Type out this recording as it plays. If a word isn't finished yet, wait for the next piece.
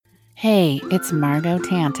Hey, it's Margot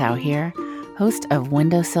Tantow here, host of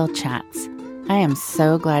Windowsill Chats. I am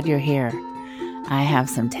so glad you're here. I have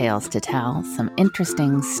some tales to tell, some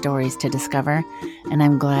interesting stories to discover, and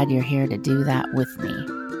I'm glad you're here to do that with me.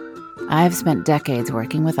 I've spent decades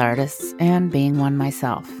working with artists and being one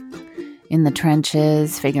myself. In the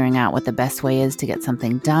trenches, figuring out what the best way is to get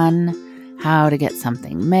something done, how to get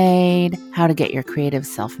something made, how to get your creative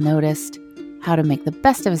self noticed, how to make the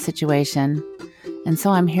best of a situation. And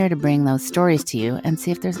so I'm here to bring those stories to you and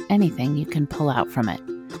see if there's anything you can pull out from it.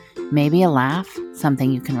 Maybe a laugh,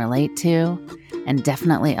 something you can relate to, and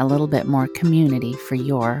definitely a little bit more community for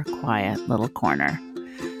your quiet little corner.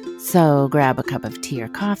 So grab a cup of tea or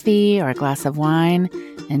coffee or a glass of wine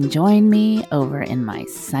and join me over in my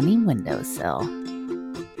sunny windowsill.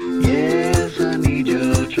 Yes, I need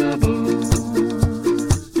your trouble,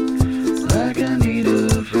 like I need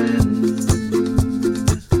a friend.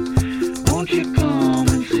 Won't you come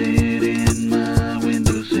and sit in my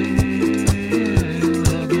windowsill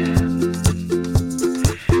again?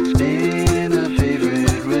 Spin our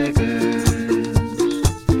favorite records,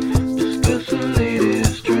 discuss the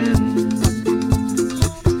latest trends.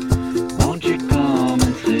 Won't you come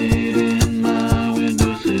and sit in my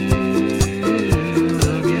windowsill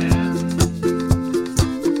again?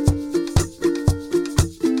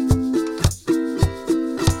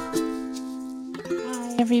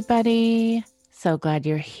 Hi, everybody. So glad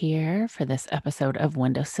you're here for this episode of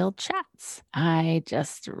Windowsill Chats. I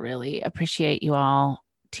just really appreciate you all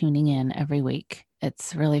tuning in every week.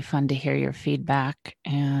 It's really fun to hear your feedback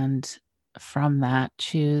and from that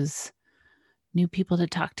choose new people to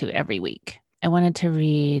talk to every week. I wanted to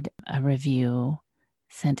read a review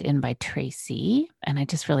sent in by Tracy, and I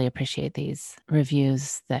just really appreciate these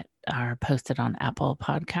reviews that are posted on Apple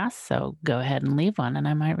Podcasts. So go ahead and leave one and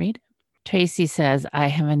I might read it. Tracy says, I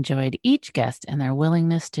have enjoyed each guest and their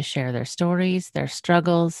willingness to share their stories, their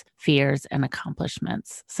struggles, fears, and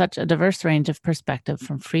accomplishments. Such a diverse range of perspective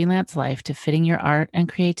from freelance life to fitting your art and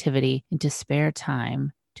creativity into spare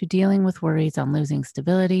time to dealing with worries on losing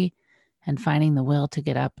stability and finding the will to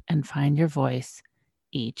get up and find your voice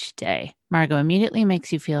each day. Margot immediately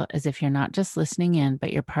makes you feel as if you're not just listening in,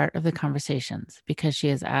 but you're part of the conversations because she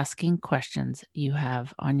is asking questions you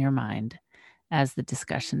have on your mind as the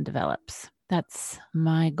discussion develops. That's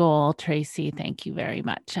my goal, Tracy. Thank you very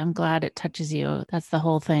much. I'm glad it touches you. That's the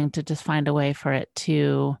whole thing, to just find a way for it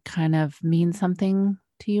to kind of mean something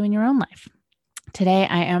to you in your own life. Today,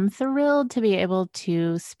 I am thrilled to be able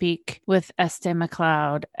to speak with Esté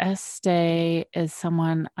MacLeod. Esté is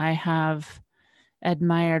someone I have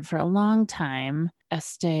admired for a long time.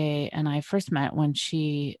 Esté and I first met when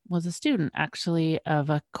she was a student, actually, of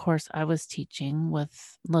a course I was teaching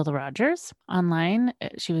with Lila Rogers online.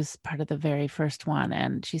 She was part of the very first one,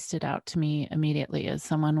 and she stood out to me immediately as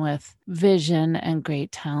someone with vision and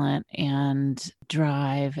great talent and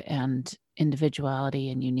drive and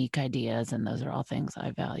individuality and unique ideas, and those are all things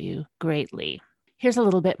I value greatly. Here's a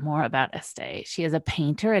little bit more about Esté. She is a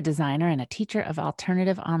painter, a designer, and a teacher of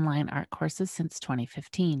alternative online art courses since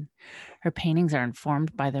 2015. Her paintings are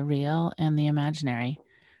informed by the real and the imaginary.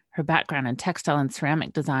 Her background in textile and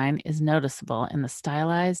ceramic design is noticeable in the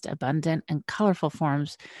stylized, abundant, and colorful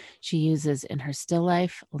forms she uses in her still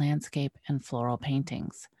life, landscape, and floral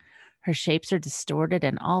paintings. Her shapes are distorted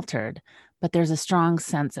and altered, but there's a strong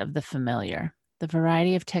sense of the familiar. The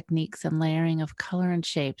variety of techniques and layering of color and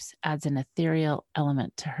shapes adds an ethereal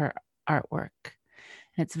element to her artwork.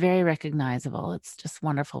 And it's very recognizable. It's just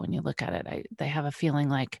wonderful when you look at it. They have a feeling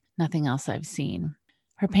like nothing else I've seen.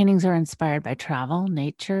 Her paintings are inspired by travel,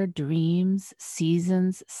 nature, dreams,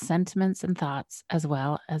 seasons, sentiments, and thoughts, as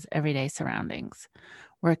well as everyday surroundings.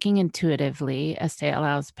 Working intuitively, Esté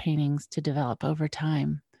allows paintings to develop over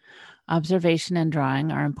time. Observation and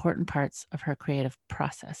drawing are important parts of her creative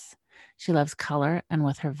process. She loves color, and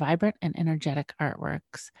with her vibrant and energetic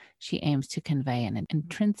artworks, she aims to convey an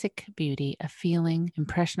intrinsic beauty, a feeling,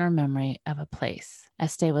 impression, or memory of a place.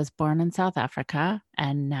 Esté was born in South Africa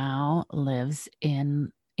and now lives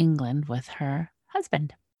in England with her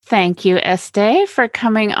husband. Thank you, Esté, for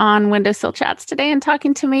coming on Windowsill Chats today and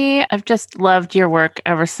talking to me. I've just loved your work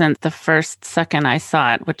ever since the first second I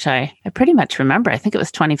saw it, which I pretty much remember. I think it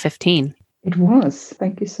was 2015. It was.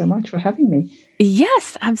 Thank you so much for having me.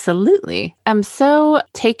 Yes, absolutely. I'm so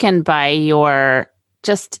taken by your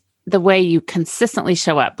just the way you consistently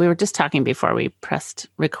show up. We were just talking before we pressed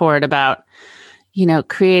record about,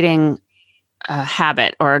 creating a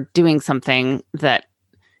habit or doing something, that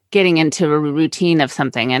getting into a routine of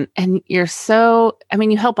something. And you're so,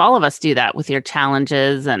 you help all of us do that with your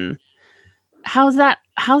challenges. And how's that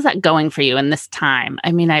going for you in this time?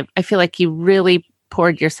 I feel like you really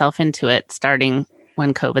poured yourself into it starting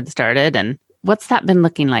when COVID started. And what's that been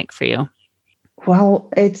looking like for you? Well,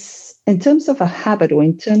 it's in terms of a habit or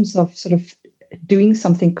in terms of sort of doing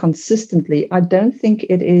something consistently, I don't think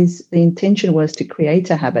it is the intention was to create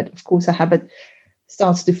a habit. Of course, a habit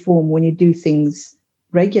starts to form when you do things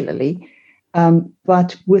regularly.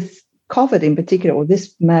 But with COVID in particular, or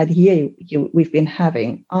this mad year we've been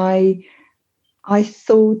having, I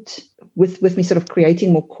thought with me sort of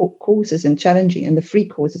creating more courses and challenging, and the free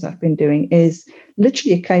courses I've been doing is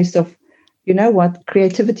literally a case of, you know what,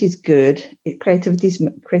 creativity is good.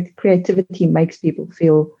 Creativity makes people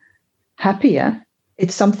feel happier.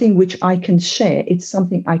 It's something which I can share. It's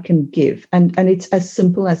something I can give, and it's as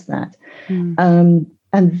simple as that. And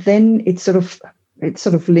then it sort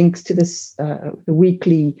of links to this the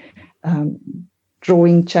weekly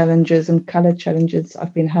drawing challenges and color challenges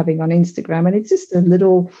I've been having on Instagram, and it's just a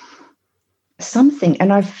little something.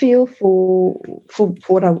 And I feel for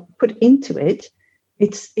what I put into it,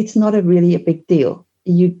 it's not really a big deal.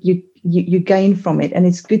 You gain from it, and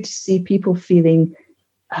it's good to see people feeling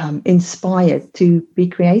inspired to be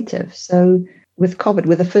creative. So with COVID,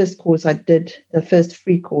 with the first course I did, the first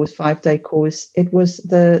free course, 5-day course, it was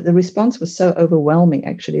the response was so overwhelming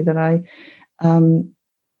actually that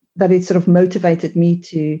that it sort of motivated me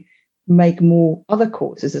to make more other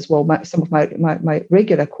courses as well, some of my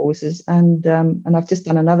regular courses, and I've just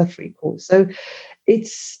done another free course. So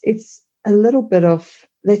it's a little bit of,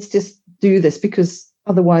 let's just do this, because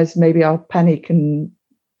otherwise maybe I'll panic and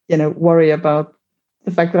worry about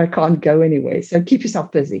the fact that I can't go anywhere. So keep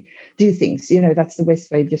yourself busy, do things. That's the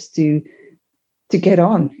best way just to get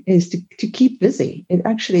on, is to keep busy. It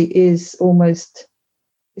actually is almost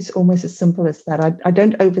as simple as that. I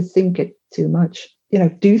don't overthink it too much.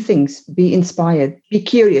 Do things, be inspired, be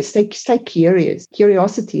curious, stay curious.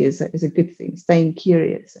 Curiosity is a good thing, staying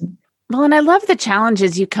curious. And I love the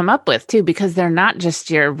challenges you come up with too, because they're not just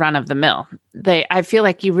your run of the mill. I feel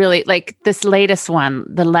like you really like this latest one,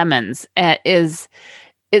 the lemons,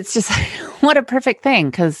 it's just what a perfect thing,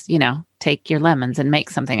 because, take your lemons and make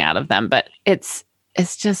something out of them. But it's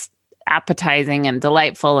just appetizing and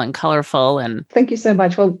delightful and colorful. And thank you so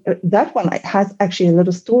much. Well, that one has actually a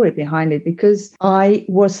little story behind it, because I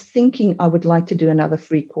was thinking I would like to do another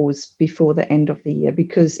free course before the end of the year,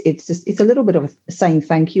 because it's a little bit of saying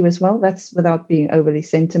thank you as well. That's without being overly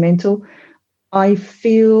sentimental. I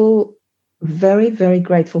feel very, very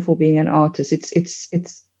grateful for being an artist.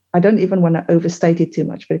 It's I don't even want to overstate it too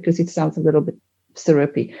much, because it sounds a little bit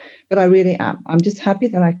syrupy, but I really am. I'm just happy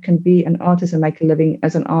that I can be an artist and make a living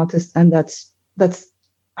as an artist, and that's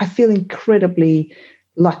I feel incredibly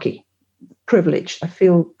lucky, privileged. I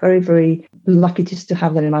feel very, very lucky just to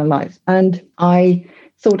have that in my life. And I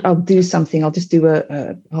thought I'll do something. I'll just do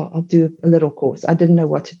I'll do a little course. I didn't know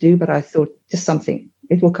what to do, but I thought just something.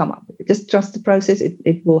 It will come up. Just trust the process.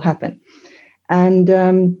 It will happen. And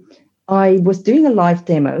I was doing a live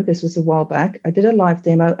demo. This was a while back. I did a live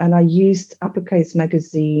demo, and I used Uppercase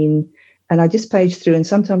magazine, and I just paged through. And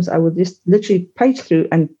sometimes I would just literally page through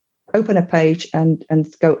and open a page and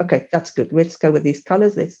go, okay, that's good. Let's go with these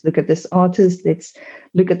colors. Let's look at this artist. Let's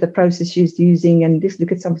look at the process she's using, and just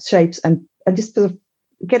look at some shapes and just sort of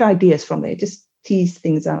get ideas from there. Just tease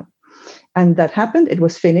things out. And that happened. It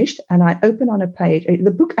was finished, and I opened on a page.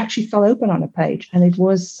 The book actually fell open on a page, and it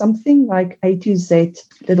was something like A to Z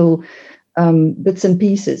little bits and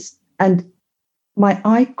pieces. And my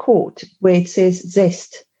eye caught where it says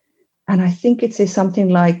zest, and I think it says something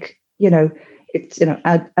like, it's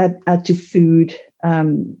add to food,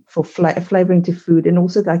 for flavoring to food, and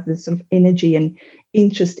also like this sort of energy and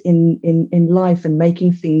interest in life and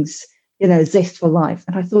making things, zest for life.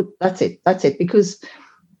 And I thought that's it, because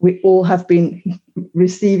we all have been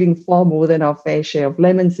receiving far more than our fair share of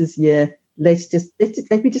lemons this year. Let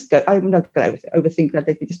me just go. I'm not going to overthink that.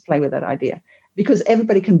 Let me just play with that idea, because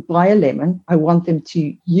everybody can buy a lemon. I want them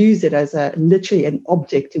to use it as literally an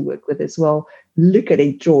object to work with as well. Look at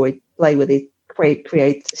it, draw it, play with it,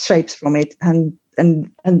 create shapes from it, and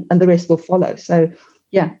the rest will follow. So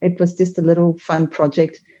yeah, it was just a little fun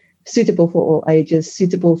project, suitable for all ages,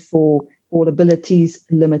 suitable for all abilities,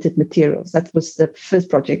 limited materials. That was the first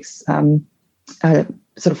project's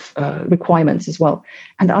requirements as well.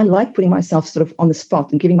 And I like putting myself sort of on the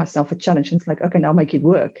spot and giving myself a challenge. And it's like, okay, now make it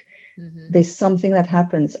work. Mm-hmm. There's something that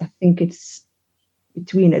happens. I think it's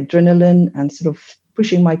between adrenaline and sort of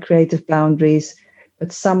pushing my creative boundaries,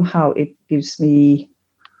 but somehow it gives me,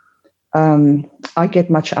 I get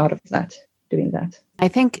much out of that, doing that. I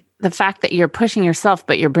think the fact that you're pushing yourself,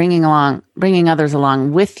 but you're bringing others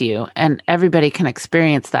along with you, and everybody can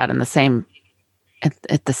experience that in the same,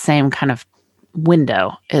 at the same kind of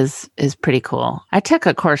window is pretty cool. I took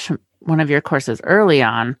a course from one of your courses early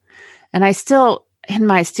on, and I still, in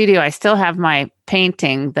my studio, I still have my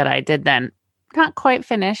painting that I did then. Not quite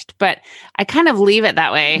finished, but I kind of leave it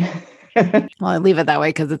that way. Well, I leave it that way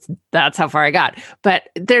because that's how far I got. But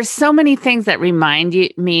there's so many things that remind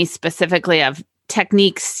me specifically of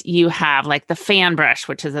techniques you have, like the fan brush,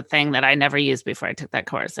 which is a thing that I never used before I took that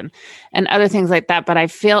course, and other things like that. But I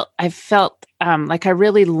felt like I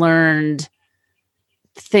really learned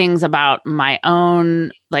things about my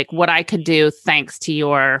own, like what I could do thanks to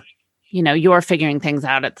your figuring things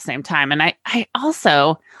out at the same time. And I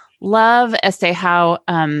also love, Esté,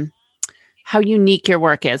 how unique your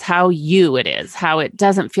work is, how it is, how it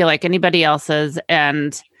doesn't feel like anybody else's.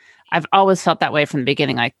 And I've always felt that way from the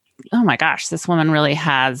beginning, like, oh my gosh, this woman really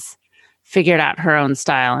has figured out her own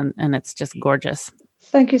style, and it's just gorgeous.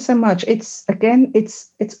 Thank you so much. It's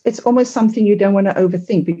almost something you don't want to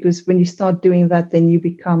overthink, because when you start doing that, then you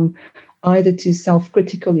become either too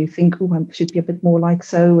self-critical. You think, oh, I should be a bit more like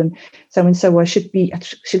so and so. I should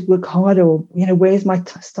work harder, or where's my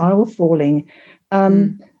style falling?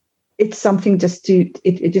 It's something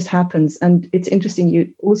it just happens. And it's interesting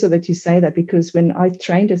that you say that, because when I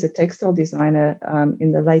trained as a textile designer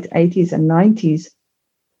in the late 80s and 90s,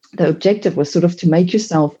 the objective was sort of to make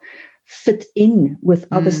yourself fit in with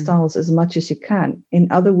other styles as much as you can.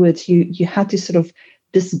 In other words, you had to sort of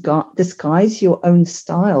disguise your own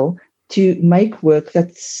style to make work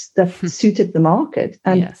that suited the market.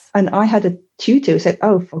 And I had a tutor who said,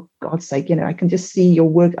 oh, for God's sake, I can just see your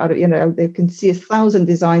work out of, they can see 1,000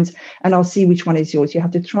 designs and I'll see which one is yours. You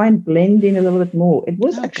have to try and blend in a little bit more. It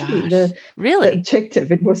was the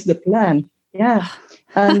objective. It was the plan. Yeah.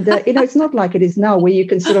 And, it's not like it is now, where you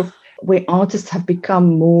can where artists have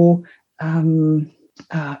become more, I'm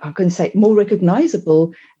going to say, more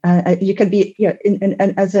recognizable. You can be,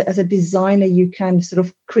 and as a designer, you can sort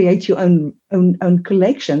of create your own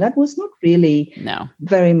collection. That was not really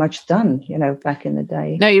very much done, back in the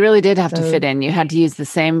day. No, you really did have to fit in. You had to use a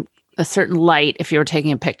certain light if you were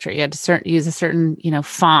taking a picture. You had to use a certain,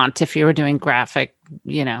 font if you were doing graphic,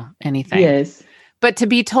 anything. Yes. But to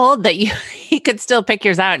be told that he could still pick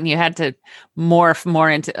yours out and you had to morph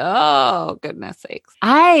more into, oh, goodness sakes.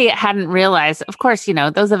 I hadn't realized, of course,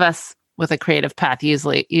 those of us with a creative path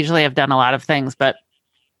usually have done a lot of things, but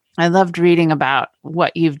I loved reading about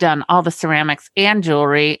what you've done, all the ceramics and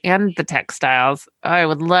jewelry and the textiles. I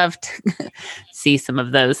would love to see some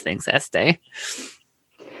of those things, Esté.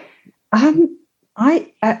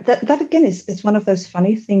 That again is one of those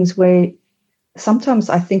funny things where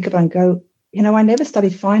sometimes I think about and go, I never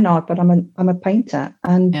studied fine art, but I'm a painter,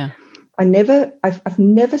 and I've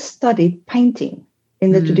never studied painting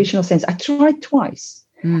in the traditional sense. I tried twice.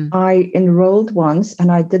 I enrolled once,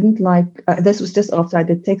 and I didn't like. This was just after I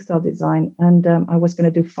did textile design, and I was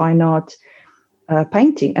going to do fine art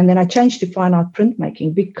painting, and then I changed to fine art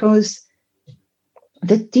printmaking because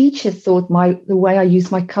the teacher thought the way I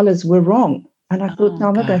used my colors were wrong, and I thought, no,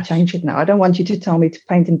 I'm not going to change it now. I don't want you to tell me to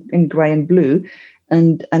paint in gray and blue.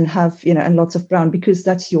 And have and lots of brown, because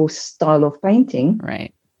that's your style of painting.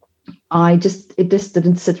 Right. It just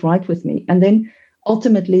didn't sit right with me. And then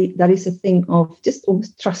ultimately, that is a thing of just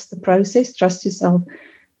almost trust the process, trust yourself.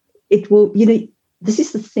 It will, this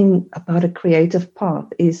is the thing about a creative path,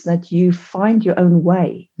 is that you find your own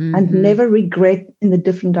way and never regret in the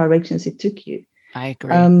different directions it took you. I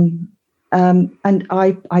agree. And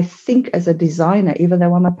I think as a designer, even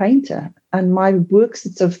though I'm a painter, and my work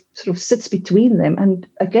sort of sits between them. And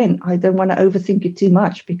again, I don't want to overthink it too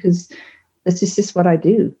much, because this is just what I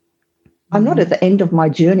do. I'm not at the end of my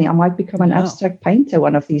journey. I might become an abstract painter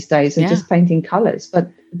one of these days and just painting colors, but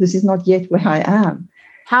this is not yet where I am.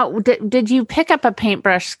 How did you pick up a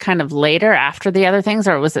paintbrush kind of later after the other things,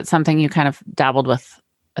 or was it something you kind of dabbled with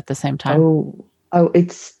at the same time?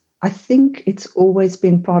 I think it's always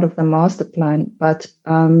been part of the master plan, but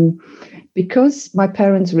because my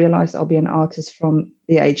parents realized I'll be an artist from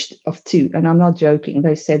the age of 2, and I'm not joking,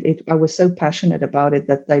 they said I was so passionate about it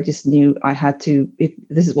that they just knew I had to,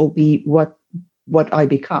 this will be what I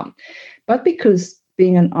become. But because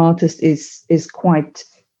being an artist is quite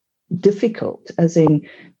difficult, as in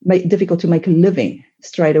difficult to make a living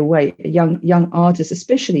straight away, young artists,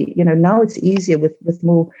 especially, now it's easier with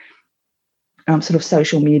more sort of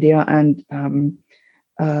social media and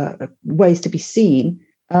ways to be seen.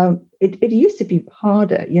 It used to be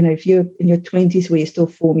harder, if you're in your 20s, where you still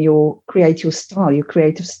create your style, your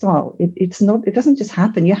creative style. It doesn't just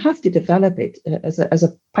happen. You have to develop it as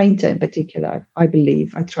a painter in particular, I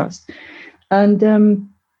believe, I trust. And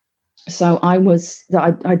so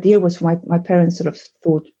the idea was my parents sort of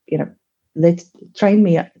thought, let's train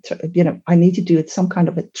me, I need to do it some kind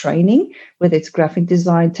of a training, whether it's graphic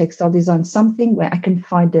design, textile design, something where I can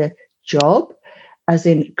find a job, as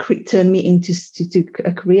in turn me into to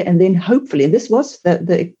a career, and then hopefully, and this was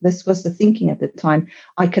the thinking at the time,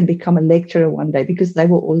 I can become a lecturer one day, because they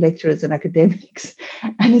were all lecturers and academics,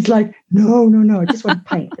 and it's like no, I just want to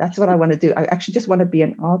paint. That's what I want to do. I actually just want to be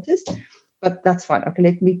an artist, but that's fine. Okay,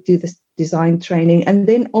 let me do this design training, and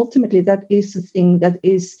then ultimately that is the thing that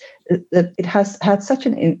it has had such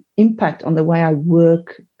an impact on the way I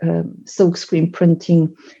work, silkscreen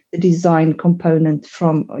printing, the design component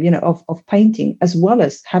from of painting, as well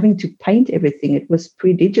as having to paint everything. It was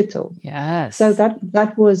pre-digital. Yes. So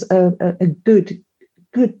that was a good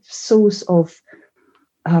source of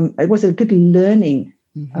it was a good learning.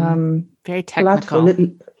 Very technical.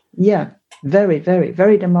 Platform. Yeah, very, very,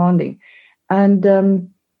 very demanding. And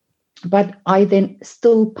but I then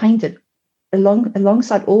still painted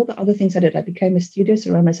alongside all the other things I did. I became a studio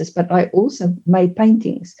ceramicist, but I also made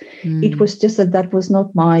paintings. It was just that was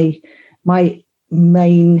not my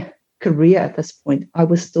main career at this point. I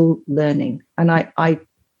was still learning, and I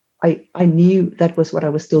knew that was what I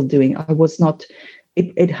was still doing. I was not.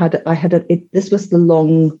 This was the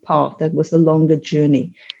long path. That was the longer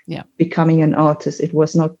journey. Yeah, becoming an artist. It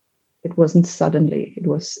wasn't suddenly. It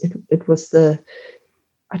was the.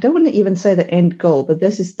 I don't want to even say the end goal, but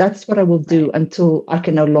that's what I will do until I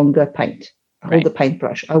can no longer paint. Hold the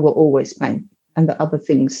paintbrush. I will always paint, and the other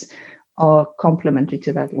things are complementary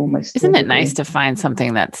to that almost. Isn't it nice to find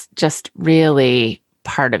something that's just really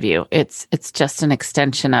part of you? It's just an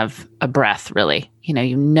extension of a breath, really. You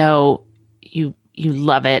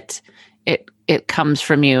love it. It comes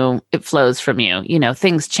from you. It flows from you.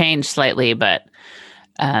 Things change slightly, but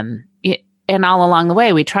and all along the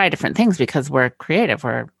way, we try different things because we're creative,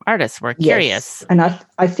 we're artists, we're curious. Yes. And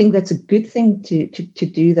I think that's a good thing to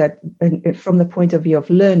do that from the point of view of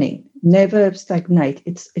learning. Never stagnate.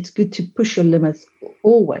 It's good to push your limits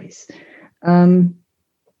always,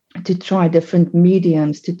 to try different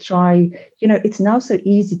mediums, to try, it's now so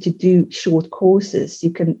easy to do short courses.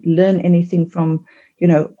 You can learn anything from,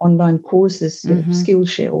 online courses,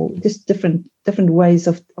 Skillshare, or just different ways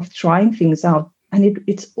of trying things out. And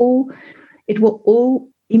it will all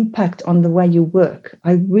impact on the way you work.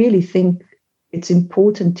 I really think it's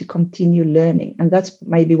important to continue learning. And that's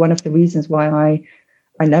maybe one of the reasons why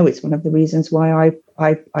I know it's one of the reasons why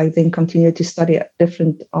I then continue to study at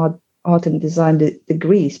different art and design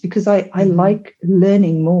degrees, because I like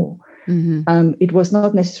learning more. It was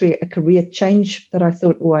not necessarily a career change that I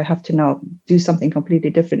thought, I have to now do something completely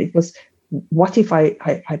different. It was, what if I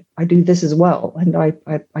do this as well? And I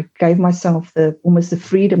gave myself almost the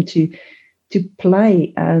freedom to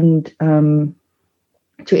play and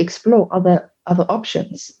to explore other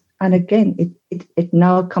options. And again, it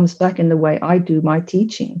now comes back in the way I do my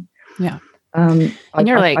teaching. Yeah. I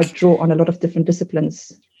draw on a lot of different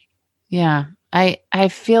disciplines. Yeah. I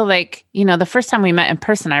feel like, the first time we met in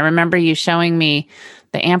person, I remember you showing me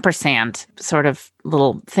the ampersand sort of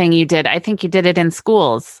little thing you did. I think you did it in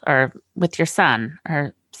schools or with your son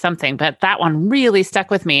or something, but that one really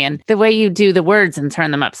stuck with me. And the way you do the words and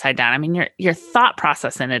turn them upside down, I mean, your thought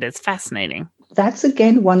process in it is fascinating. That's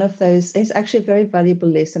again one of those. There's actually a very valuable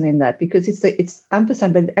lesson in that, because it's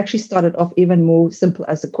ampersand, but it actually started off even more simple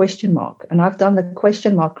as a question mark. And I've done the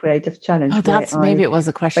question mark creative challenge. Oh, maybe it was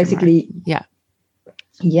a question basically, mark.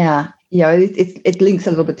 Yeah. It links a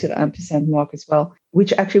little bit to the ampersand mark as well,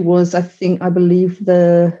 which actually was, I believe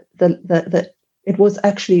it was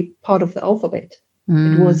actually part of the alphabet.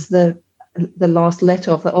 It was the last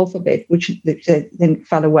letter of the alphabet, which then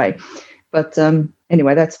fell away. But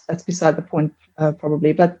anyway, that's beside the point,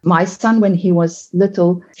 probably. But my son, when he was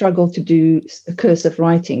little, struggled to do cursive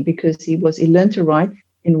writing because he learned to write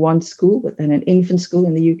in one school, in an infant school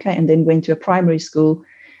in the UK, and then went to a primary school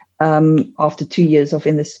after 2 years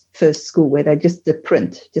in this first school where they just did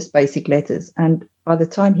print, just basic letters. And by the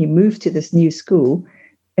time he moved to this new school,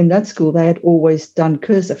 in that school, they had always done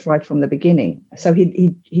cursive right from the beginning. So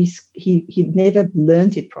he never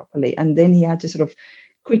learned it properly. And then he had to sort of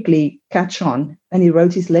quickly catch on, and he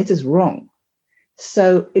wrote his letters wrong.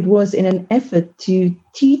 So it was in an effort to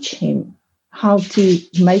teach him how to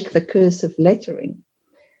make the cursive lettering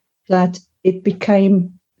that it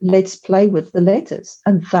became, let's play with the letters.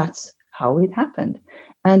 And that's how it happened.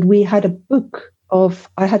 And we had a book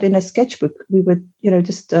I had in a sketchbook, we were,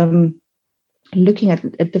 just looking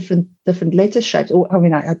at different letter shapes.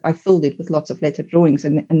 I filled it with lots of letter drawings,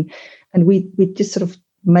 and we just sort of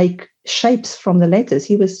make shapes from the letters.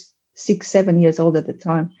 He was 6-7 years old at the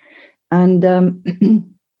time. And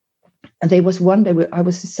there was one day where I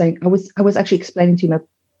was just saying, I was actually explaining to him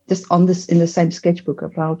just on this in the same sketchbook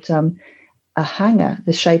about a hanger,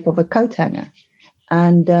 the shape of a coat hanger,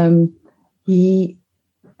 and he.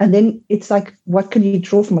 And then it's like, what can you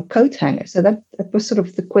draw from a coat hanger? So that was sort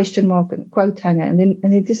of the question mark and quote hanger. And then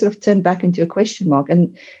it just sort of turned back into a question mark.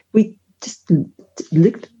 And we just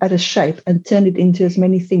looked at a shape and turned it into as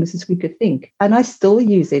many things as we could think. And I still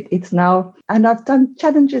use it. It's now, and I've done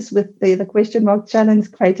challenges with the question mark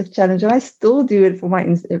challenge, creative challenge. And I still do it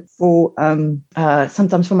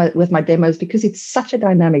sometimes with my demos, because it's such a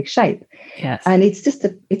dynamic shape. Yes. And it's just,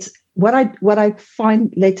 it's what I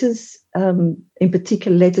find letters, in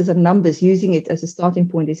particular letters and numbers, using it as a starting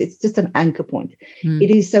point, is it's just an anchor point. It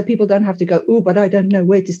is so people don't have to go, oh, but I don't know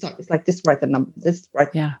where to start. It's like, just write the number, just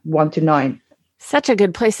write 1 to 9. Such a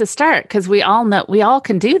good place to start, because we all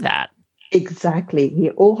can do that. Exactly.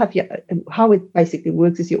 You all have how it basically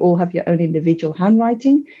works is you all have your own individual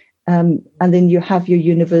handwriting. And then you have your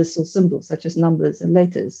universal symbols, such as numbers and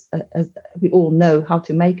letters, as we all know how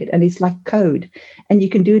to make it. And it's like code. And you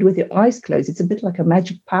can do it with your eyes closed. It's a bit like a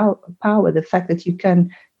magic power, the fact that you can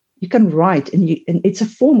write, and it's a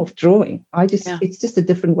form of drawing. It's just a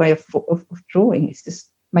different way of drawing. It's just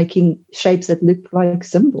making shapes that look like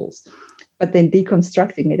symbols. But then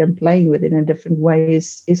deconstructing it and playing with it in a different way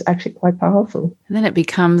is actually quite powerful. And then it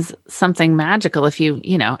becomes something magical if you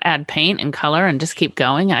add paint and color and just keep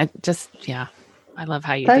going. I love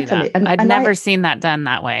how you do that. I'd never seen that done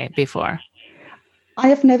that way before. I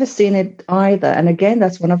have never seen it either. And again,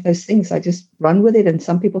 that's one of those things. I just run with it. And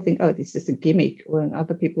some people think, oh, it's just a gimmick. Or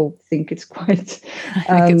other people think it's quite...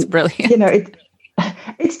 I think it's brilliant.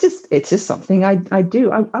 It's just something I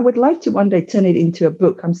do. I would like to one day turn it into a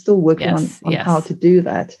book. I'm still working on how to do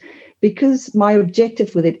that, because my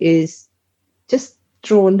objective with it is just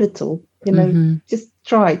draw a little, just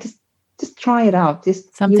try it out.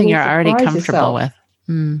 Just something you're already comfortable with.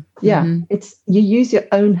 It's you use your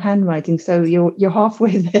own handwriting, so you're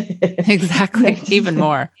halfway there. Exactly, even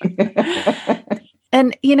more.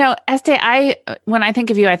 And Esté, when I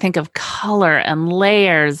think of you, I think of color and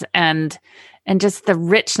layers and just the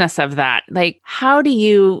richness of that. Like, how do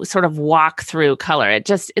you sort of walk through color? It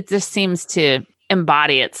just seems to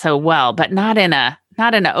embody it so well, but not in a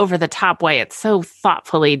over the top way. It's so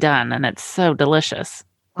thoughtfully done, and it's so delicious.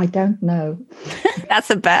 I don't know. That's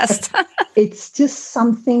the best. It's just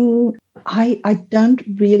something I don't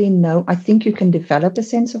really know. I think you can develop a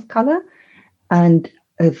sense of color, and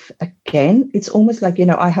again, it's almost like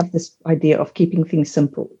I have this idea of keeping things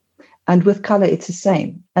simple, and with color, it's the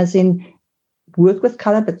same. As in, work with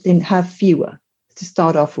color, but then have fewer to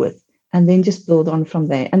start off with, and then just build on from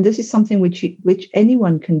there. And this is something which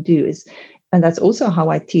anyone can do, and that's also how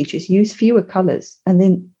I teach, is use fewer colors and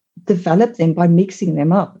then develop them by mixing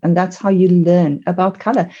them up. And that's how you learn about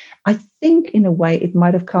color. I think in a way it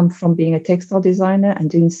might have come from being a textile designer and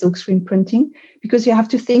doing silkscreen printing, because you have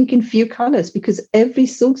to think in few colors, because every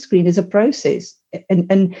silkscreen is a process.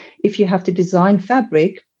 And if you have to design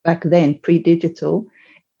fabric back then, pre-digital,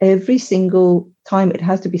 every single time it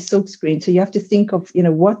has to be silkscreen. So you have to think of,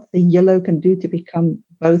 what the yellow can do to become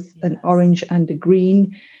both an orange and a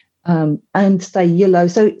green, and stay yellow.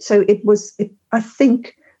 So I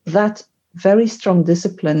think that very strong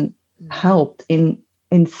discipline helped in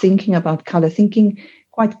thinking about color, thinking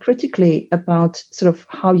quite critically about sort of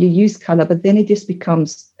how you use color, but then it just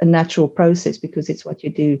becomes a natural process because it's what you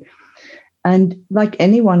do. And like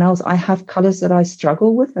anyone else, I have colors that I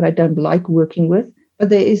struggle with, that I don't like working with. But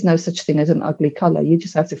there is no such thing as an ugly color. You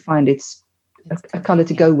just have to find a color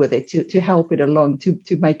to go with it, to help it along,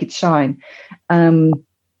 to make it shine.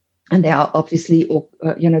 And there are obviously,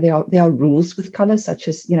 there are rules with colors, such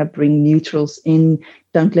as, bring neutrals in,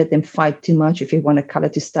 don't let them fight too much. If you want a color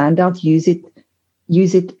to stand out, use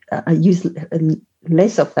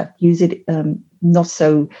less of that. Use it not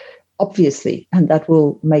so obviously, and that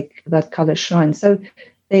will make that color shine. So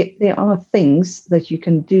there are things that you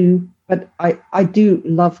can do. But I do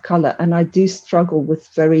love color, and I do struggle with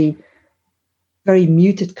very, very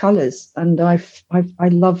muted colors. And I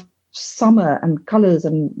love summer and colors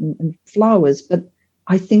and flowers. But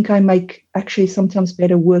I think I make actually sometimes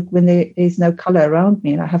better work when there's no color around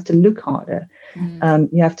me, and I have to look harder.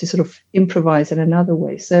 You have to sort of improvise in another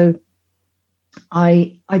way. So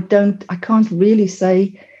I can't really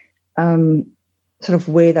say sort of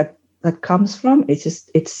where that comes from. It's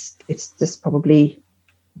just probably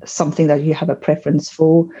something that you have a preference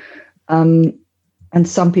for, and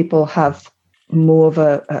some people have more of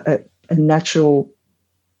a natural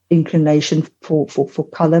inclination for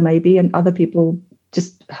color maybe, and other people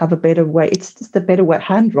just have a better way. It's just a better way,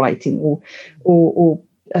 handwriting or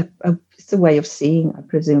it's a way of seeing, I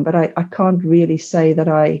presume. But I can't really say that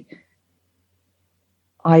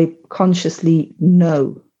I consciously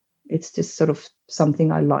know. It's just sort of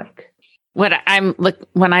something I like. When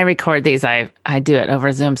I record these, I do it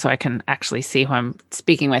over Zoom so I can actually see who I'm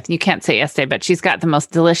speaking with. You can't say Estee, but she's got the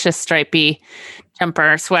most delicious stripy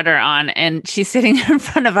jumper sweater on, and she's sitting in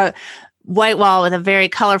front of a white wall with a very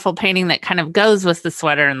colorful painting that kind of goes with the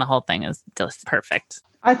sweater, and the whole thing is just perfect.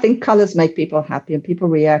 I think colors make people happy, and people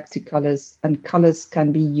react to colors, and colors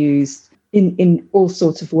can be used in all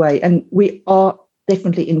sorts of ways. And we are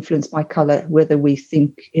definitely influenced by color, whether we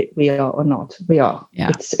think we are or not. We are.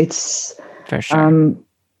 Yeah. It's for sure.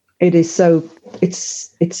 It is so.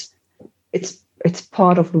 It's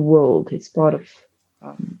part of the world. It's part of.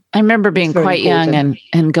 I remember being quite important. young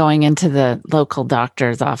and going into the local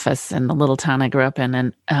doctor's office in the little town I grew up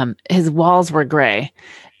in, and his walls were gray.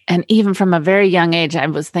 And even from a very young age, I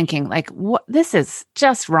was thinking, like, what? This is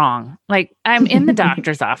just wrong. Like, I'm in the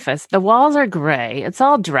doctor's office. The walls are gray. It's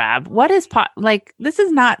all drab. What is like? This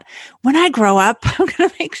is not. When I grow up, I'm going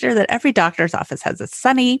to make sure that every doctor's office has a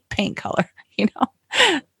sunny paint color. You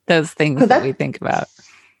know, those things that we think about.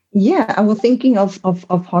 Yeah, and we're thinking of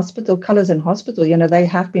hospital colors in hospital. You know, they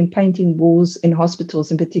have been painting walls in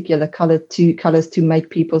hospitals, in particular, colors to make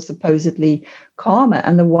people supposedly calmer.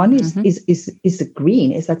 And the one is the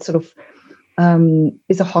green. Is that sort of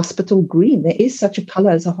is a hospital green? There is such a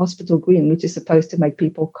color as a hospital green, which is supposed to make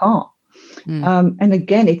people calm. And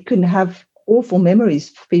again, it can have awful memories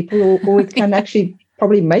for people, or it can actually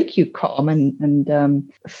probably make you calm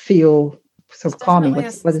and feel sort of calming.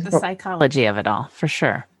 What's the psychology of it all, for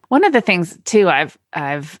sure. One of the things too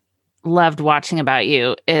I've loved watching about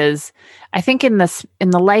you is I think in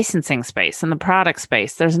the licensing space, in the product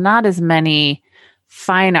space, there's not as many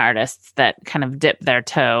fine artists that kind of dip their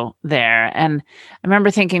toe there. And I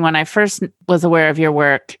remember thinking when I first was aware of your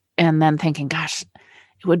work, and then thinking, gosh,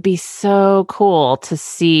 it would be so cool to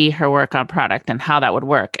see her work on product and how that would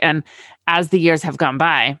work. And as the years have gone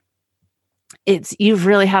by, you've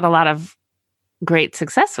really had a lot of great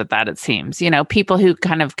success with that, it seems. You know, people who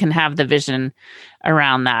kind of can have the vision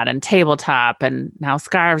around that, and tabletop, and now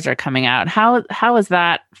scarves are coming out. How has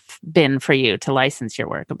that been for you to license your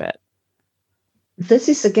work a bit? This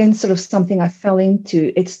is again sort of something I fell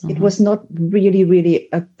into. It was not really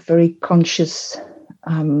a very conscious.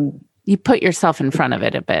 You put yourself in front of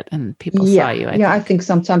it a bit, and people saw you. I think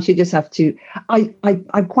sometimes you just have to.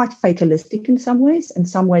 I'm quite fatalistic in some ways. In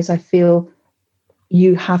some ways, I feel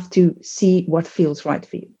you have to see what feels right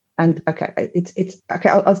for you. And okay, it's okay.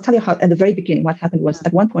 I'll tell you how. At the very beginning, what happened was,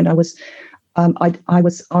 at one point I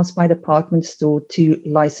was asked by a department store to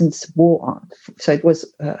license wall art. So it was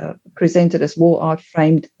presented as wall art,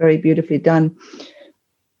 framed, very beautifully done.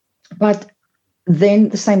 But then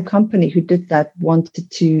the same company who did that wanted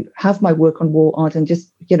to have my work on wall art, and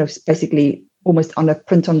just, you know, basically almost on a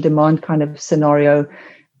print on demand kind of scenario,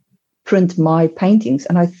 print my paintings.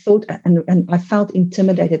 And I thought, and I felt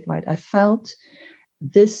intimidated by it. I felt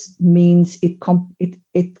this means it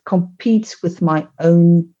competes with my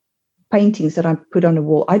own paintings that I put on a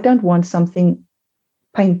wall. I don't want something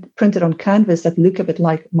printed on canvas that look a bit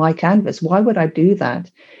like my canvas. Why would I do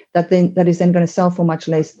that? That is then going to sell for much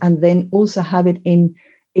less, and then also have it in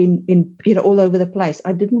all over the place.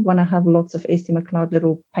 I didn't want to have lots of Esté MacLeod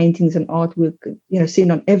little paintings and artwork,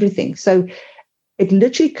 seen on everything. So it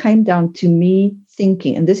literally came down to me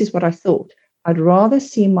thinking, and this is what I thought: I'd rather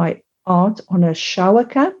see my art on a shower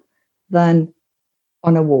cap than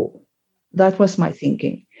on a wall. That was my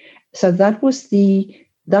thinking. So that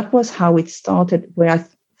was how it started, where I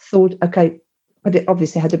thought, okay, but it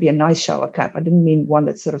obviously had to be a nice shower cap. I didn't mean one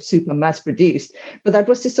that's sort of super mass produced, but that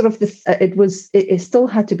was just sort of this. It still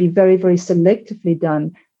had to be very, very selectively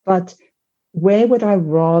done. But where would I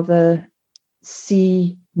rather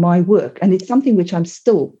see my work? And it's something which I'm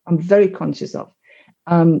very conscious of.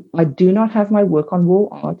 I do not have my work on wall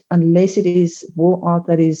art unless it is wall art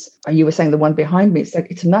that is, you were saying the one behind me,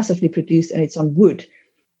 it's massively produced and it's on wood.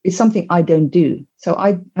 It's something I don't do. So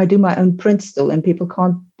I do my own print still, and people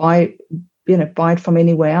can't buy it from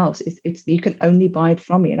anywhere else. It's you can only buy it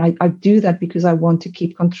from me. And I do that because I want to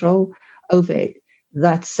keep control over it.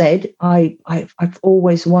 That said, I've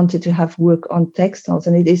always wanted to have work on textiles,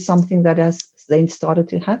 and it is something that has then started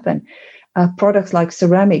to happen. Products like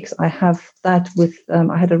ceramics, I have that with,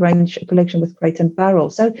 I had a collection with Crate and Barrel.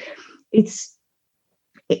 So it's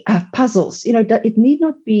puzzles, it need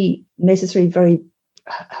not be necessarily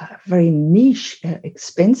very niche,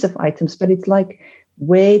 expensive items, but it's like,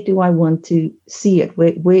 where do I want to see it?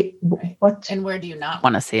 What? And where do you not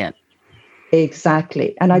want to see it?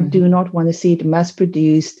 Exactly. And I do not want to see it mass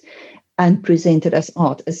produced and present it as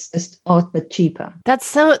art, but cheaper.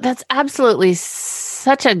 That's absolutely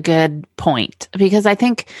such a good point, because I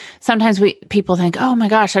think sometimes people think, oh my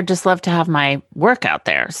gosh, I'd just love to have my work out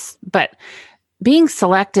there. But being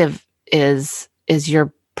selective is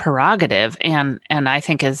your prerogative, and I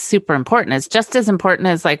think is super important. It's just as important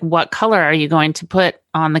as like, what color are you going to put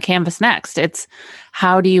on the canvas next? It's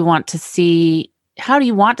how do you want to see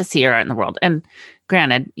your art in the world? And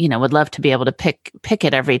granted, would love to be able to pick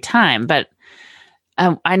it every time, but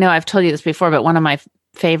I know I've told you this before, but one of my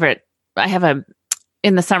favorite,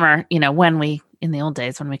 in the summer, in the old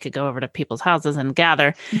days when we could go over to people's houses and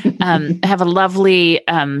gather, I have a lovely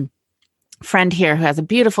friend here who has a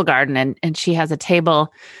beautiful garden, and she has a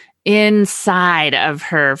table inside of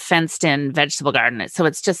her fenced in vegetable garden. So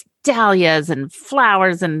it's just dahlias and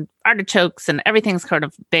flowers and artichokes and everything's sort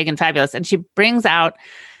of big and fabulous. And she brings out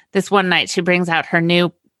her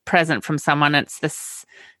new present from someone. It's this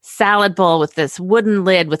salad bowl with this wooden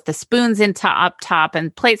lid with the spoons up top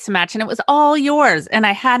and plates to match. And it was all yours. And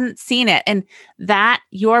I hadn't seen it. And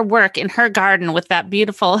your work in her garden with that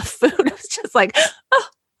beautiful food was just like, oh,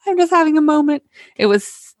 I'm just having a moment. It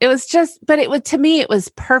was to me, it was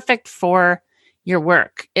perfect for your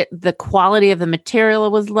work. The quality of the material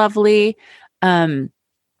was lovely. I'm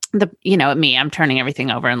turning everything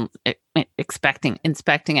over and inspecting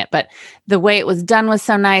it, but the way it was done was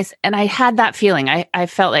so nice. And I had that feeling. I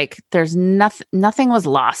felt like there's nothing was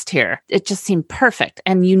lost here. It just seemed perfect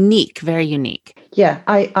and unique, very unique. Yeah,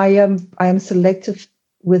 I am selective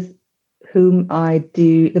with whom I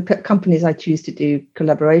do the companies I choose to do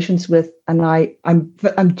collaborations with, and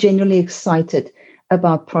I'm genuinely excited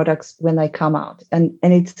about products when they come out, and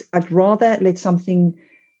I'd rather let something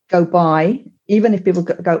go by, even if people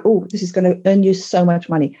go, oh, this is going to earn you so much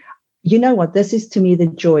money. You know what? This is to me the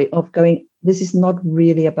joy of going, this is not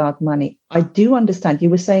really about money. I do understand. You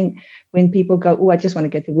were saying when people go, oh, I just want to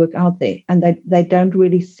get the work out there, and they don't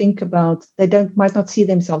really think about, might not see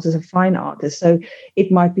themselves as a fine artist. So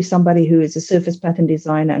it might be somebody who is a surface pattern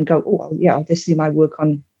designer and go, oh, well, yeah, I'll just see my work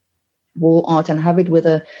on wall art and have it with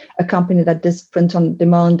a company that does print on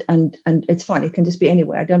demand, and it's fine. It can just be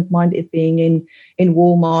anywhere. I don't mind it being in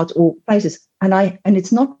Walmart or places. And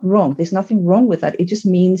it's not wrong. There's nothing wrong with that. It just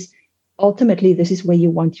means ultimately this is where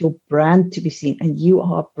you want your brand to be seen, and you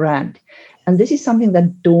are a brand. And this is something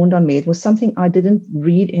that dawned on me. It was something I didn't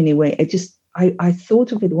read anyway. I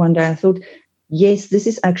thought of it one day. I thought, yes, this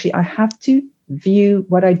is actually, I have to view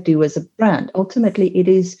what I do as a brand. Ultimately, it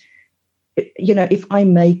is, if I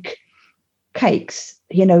make cakes,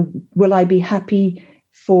 will I be happy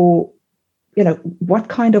for, what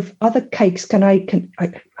kind of other cakes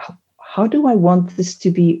how do I want this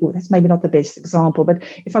to be? Oh, that's maybe not the best example, but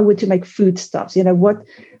if I were to make foodstuffs,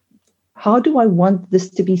 how do I want this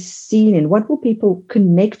to be seen in? What will people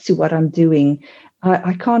connect to what I'm doing?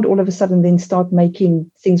 I can't all of a sudden then start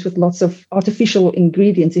making things with lots of artificial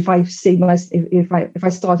ingredients. If I see if I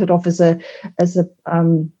started off as an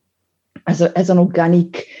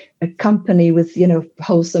organic company with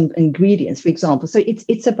wholesome ingredients, for example. So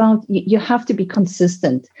it's about, you have to be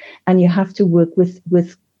consistent, and you have to work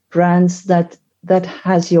with brands that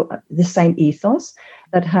has the same ethos,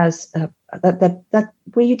 that has that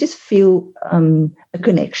where you just feel a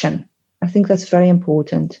connection. I think that's very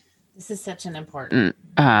important. This is such an important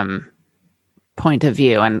point of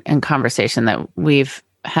view and conversation that we've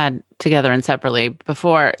had together and separately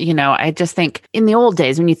before. I just think in the old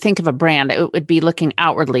days, when you think of a brand, it would be looking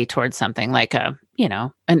outwardly towards something like an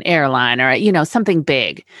airline or, something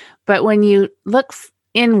big. But when you look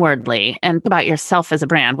inwardly and about yourself as a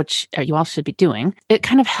brand, which you all should be doing, it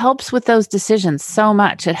kind of helps with those decisions so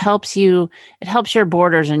much. It helps your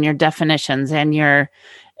borders and your definitions, and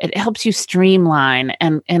it helps you streamline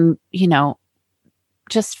and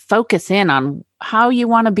just focus in on how you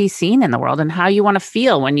want to be seen in the world and how you want to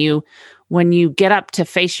feel when you get up to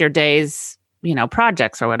face your day's,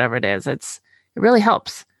 projects or whatever it is. It really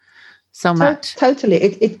helps so much. Totally.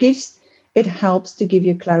 It helps to give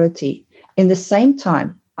you clarity. In the same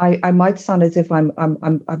time, I might sound as if I'm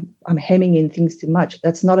hemming in things too much.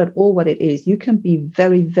 That's not at all what it is. You can be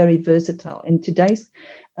very, very versatile in today's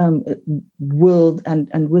world,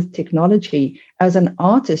 and with technology. As an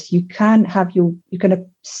artist, you can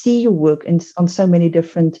see your work on so many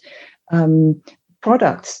different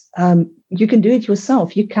products. You can do it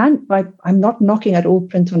yourself. You can. I'm not knocking at all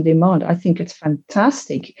print on demand. I think it's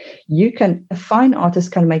fantastic. A fine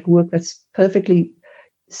artist can make work that's perfectly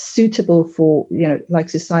suitable for, like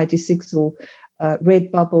Society 6 or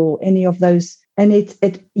Redbubble, any of those. And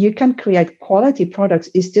you can create quality products.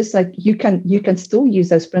 It's just like you can still use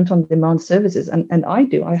those print-on-demand services. And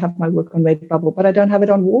I have my work on Redbubble, but I don't have it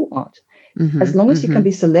on wall art. As long as you can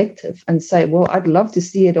be selective and say, well, I'd love to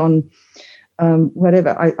see it on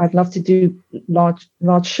whatever. I'd love to do large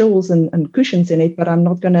shawls and cushions in it, but I'm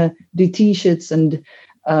not going to do T-shirts and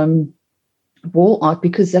wall art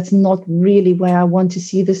because that's not really where I want to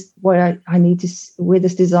see this, where I need to where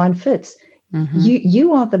this design fits.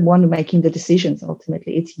 You are the one making the decisions.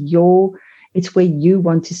 Ultimately, it's where you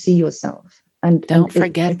want to see yourself. And don't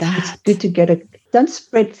forget that it's good to don't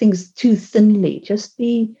spread things too thinly. Just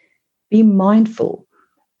be mindful.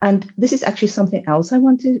 And this is actually something else I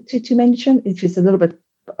want to mention. It's a little bit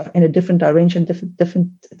in a different direction,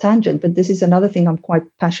 different tangent. But this is another thing I'm quite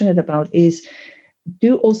passionate about: is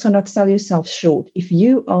do also not sell yourself short. If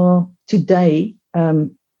you are today,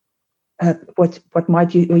 what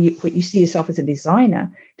you see yourself as a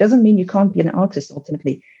designer doesn't mean you can't be an artist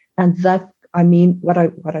ultimately. And that, I mean, what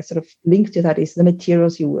I sort of link to that is the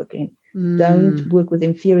materials you work in. Don't work with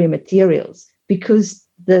inferior materials, because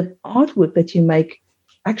the artwork that you make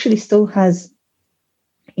actually still has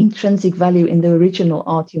intrinsic value in the original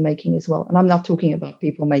art you're making as well. And I'm not talking about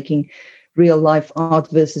people making real life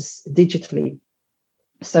art versus digitally.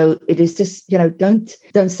 So it is just, don't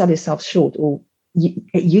sell yourself short, or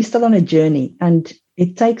you're still on a journey, and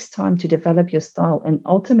it takes time to develop your style. And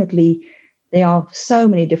ultimately, there are so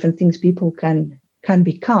many different things people can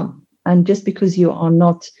become. And just because you are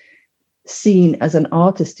not seen as an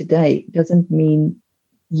artist today doesn't mean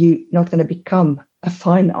you're not going to become a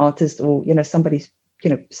fine artist, or somebody's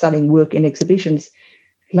selling work in exhibitions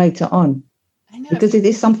later on. Because it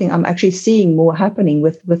is something I'm actually seeing more happening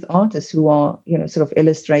with artists who are sort of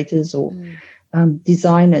illustrators or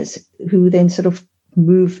designers, who then sort of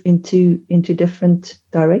move into different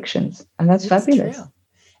directions, and that's fabulous. True.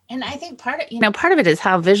 And I think part of it is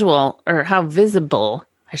how visual, or how visible,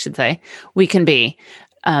 I should say, we can be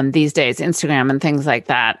these days, Instagram and things like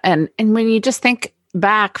that. And when you just think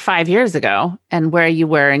back 5 years ago and where you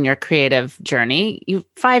were in your creative journey,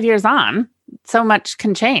 5 years on, so much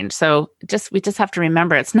can change. So we just have to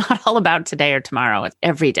remember, it's not all about today or tomorrow. It's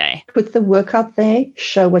every day. Put the work out there.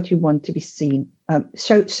 Show what you want to be seen.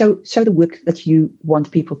 Show the work that you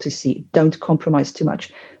want people to see. Don't compromise too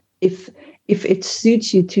much. If it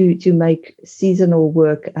suits you to make seasonal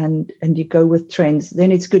work and you go with trends,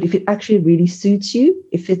 then it's good. If it actually really suits you,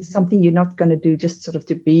 if it's something you're not going to do just sort of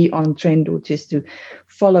to be on trend or just to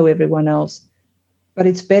follow everyone else, but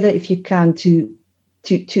it's better if you can to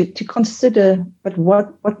consider, but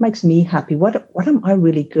what makes me happy? What am I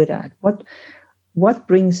really good at? What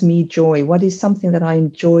brings me joy? What is something that I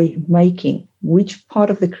enjoy making? Which part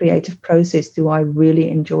of the creative process do I really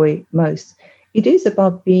enjoy most? It is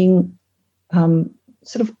about being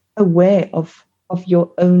sort of aware of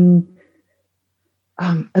your own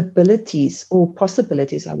abilities or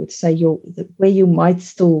possibilities, I would say, where you might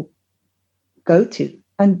still go to.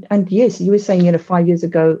 And yes, you were saying, 5 years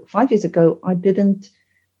ago, I didn't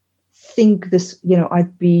think this,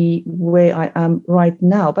 I'd be where I am right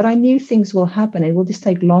now, but I knew things will happen. It will just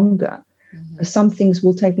take longer. Mm-hmm. Some things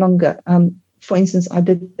will take longer. For instance, I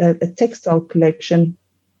did a textile collection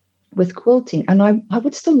with quilting, and I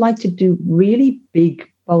would still like to do really big,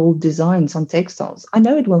 bold designs on textiles. I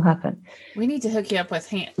know it will happen. We need to hook you up with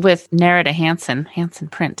Nerida Hansen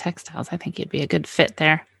Print Textiles. I think you'd be a good fit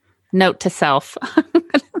there. Note to self.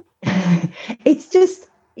 It's just,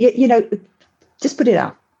 just put it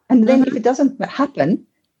out. And then if it doesn't happen,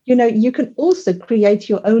 you can also create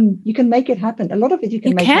your own, you can make it happen. A lot of it you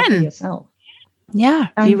can make happen yourself. Yeah.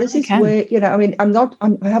 And this is where,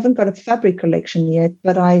 I haven't got a fabric collection yet,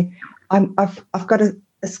 but I've got a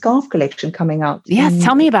scarf collection coming out. Yes.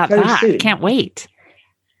 Tell me about that. Soon. Can't wait.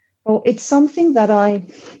 Well, it's something that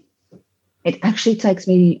it actually takes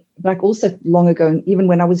me back also long ago. And even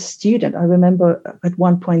when I was a student, I remember at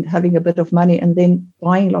one point having a bit of money and then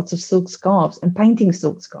buying lots of silk scarves and painting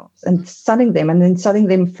silk scarves and selling them, and then selling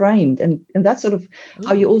them framed. And that's sort of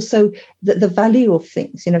how you also, the value of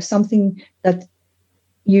things, something that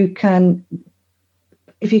you can,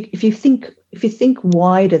 if you think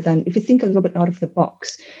wider than, if you think a little bit out of the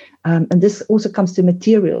box, and this also comes to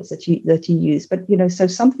materials that you use. But so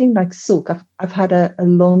something like silk, I've had a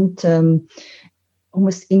long-term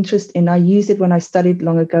almost interest in. I used it when I studied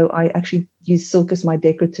long ago. I actually used silk as my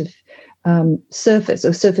decorative surface,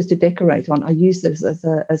 or surface to decorate on. I used this as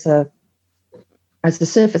a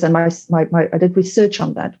surface, and I did research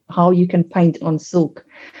on that, how you can paint on silk.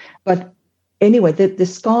 But anyway, the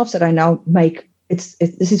scarves that I now make, this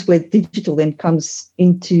is where digital then comes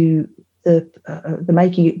into the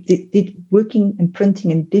making, did working and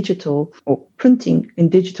printing in digital, or printing in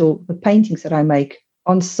digital the paintings that I make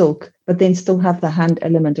on silk, but then still have the hand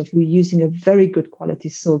element of we're using a very good quality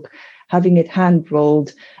silk, having it hand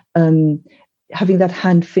rolled, having that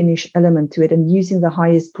hand finish element to it, and using the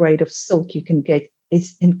highest grade of silk you can get,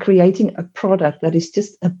 is in creating a product that is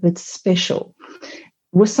just a bit special,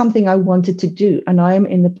 was something I wanted to do. And I am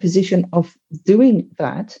in the position of doing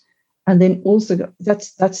that. And then also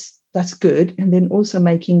that's good. And then also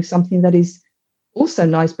making something that is also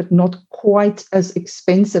nice, but not quite as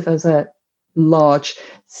expensive as a large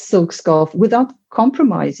silk scarf, without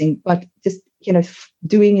compromising, but just,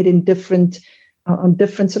 doing it in different, on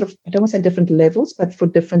different sort of, I don't want to say different levels, but for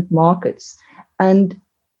different markets. And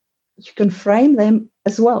you can frame them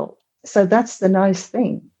as well. So that's the nice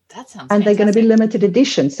thing. That sounds and fantastic. They're going to be limited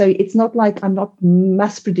edition. So it's not like I'm not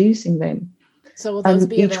mass producing them. So will those and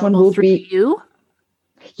be each available one will through be, you?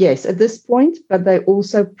 Yes, at this point, but they're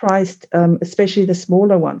also priced, especially the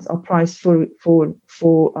smaller ones are priced for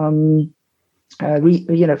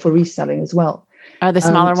reselling as well. Are the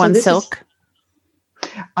smaller ones silk?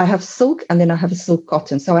 I have silk, and then I have a silk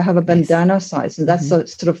cotton. So I have a bandana size, and that's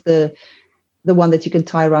sort of the one that you can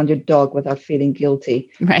tie around your dog without feeling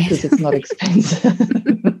guilty, right? Because it's not expensive.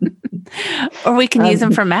 Or we can use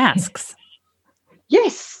them for masks.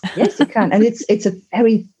 Yes, you can, and it's a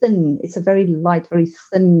very light, very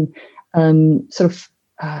thin sort of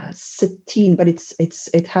sateen, but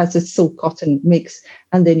it has a silk cotton mix,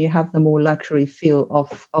 and then you have the more luxury feel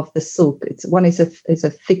of the silk. One is a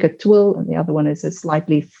thicker twill, and the other one is a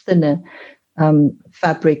slightly thinner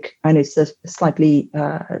fabric, and it's a slightly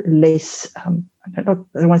less. I don't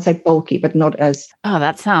want to say bulky, but not as. Oh,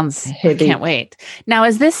 that sounds heavy. I can't wait. Now,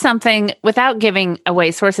 is this something, without giving away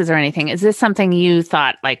sources or anything, is this something you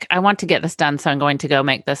thought, like, I want to get this done, so I'm going to go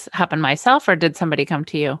make this happen myself, or did somebody come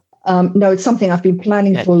to you? No, it's something I've been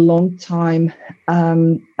planning for a long time.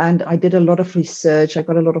 And I did a lot of research. I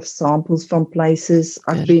got a lot of samples from places.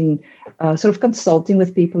 I've been sort of consulting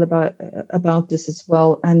with people about this as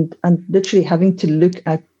well, and literally having to look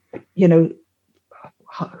at,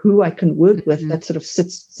 who I can work with that sort of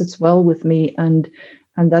sits well with me. And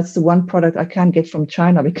that's the one product I can get from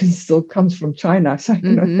China, because it still comes from China. So I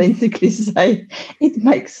can authentically say it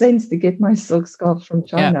makes sense to get my silk scarf from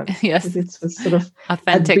China. Yeah. Yes. Because it's sort of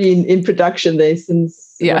authentic. Had been in production there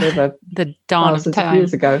since whatever, the dawn of time.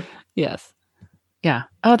 Years ago. Yes. Yeah.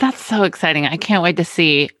 Oh, that's so exciting. I can't wait to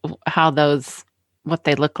see what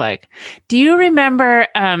they look like. Do you remember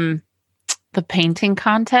the painting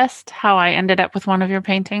contest, how I ended up with one of your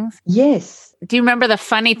paintings? Yes. Do you remember the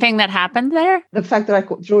funny thing that happened there? The fact that I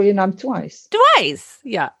could draw your name twice. Twice,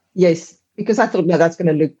 yeah. Yes, because I thought, no, that's going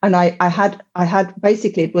to look. And I had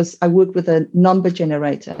basically, I worked with a number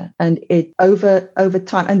generator, and it over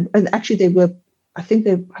time, and actually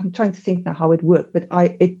I'm trying to think now how it worked, but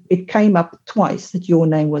it came up twice that your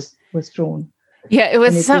name was drawn. Yeah, it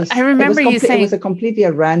was. I remember you saying it was a completely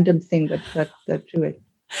a random thing that drew it.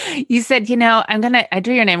 You said, I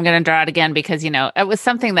drew your name, I'm going to draw it again because, it was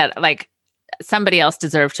something that like somebody else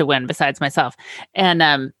deserved to win besides myself.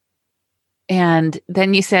 And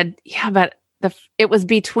then you said, yeah, but it was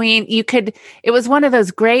it was one of those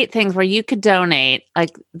great things where you could donate,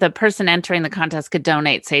 like the person entering the contest could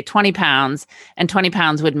donate, say 20 pounds, and 20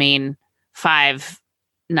 pounds would mean 5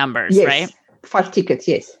 numbers, yes. Right? 5 tickets,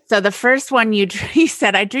 yes. So the first one you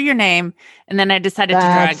said, I drew your name, and then I decided to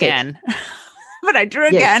draw again. But I drew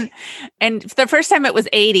again. And the first time it was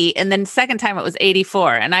 80, and then second time it was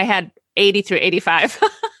 84. And I had 80 through 85.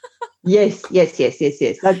 Yes. So I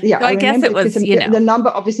guess it was, the number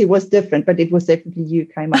obviously was different, but it was definitely you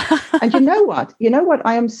came up. And you know what?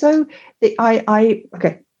 I am so,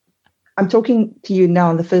 okay, I'm talking to you now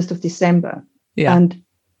on the 1st of December. Yeah. And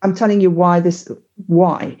I'm telling you why,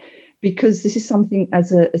 because this is something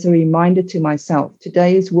as a reminder to myself.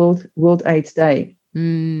 Today is World AIDS Day.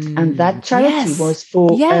 And that charity was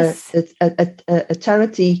for a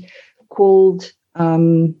charity called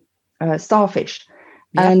Starfish.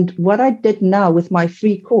 Yep. And what I did now with my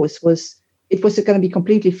free course was, it was going to be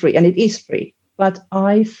completely free, and it is free. But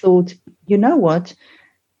I thought, you know what?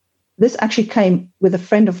 This actually came with a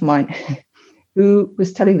friend of mine who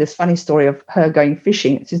was telling this funny story of her going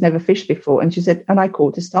fishing. She's never fished before. And she said, and I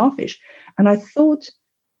caught a starfish. And I thought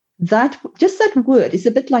that just that word is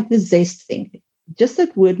a bit like the zest thing. Just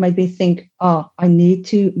that word made me think, I need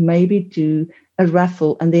to maybe do a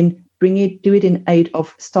raffle and then do it in aid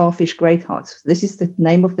of Starfish Great Hearts. This is the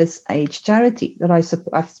name of this age charity that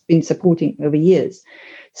I've been supporting over years.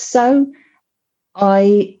 So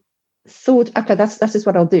I thought, okay, that's just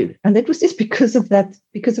what I'll do. And that was just because of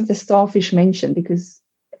the starfish mention, because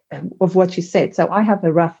of what you said. So I have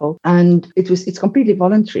a raffle, and it's completely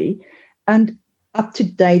voluntary, and up to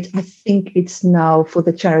date, I think it's now for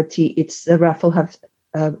the charity. It's the raffle have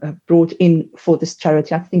brought in for this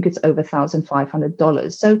charity. I think it's over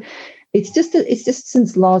 $1,500. So it's just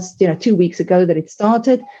since last 2 weeks ago that it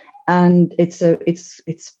started, and it's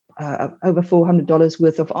over $400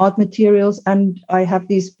 worth of art materials, and I have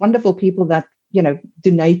these wonderful people that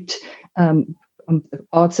donate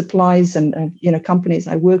art supplies and companies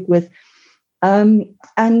I work with,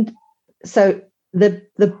 and so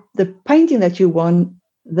the painting that you won,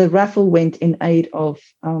 the raffle went in aid of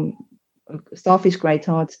Starfish Great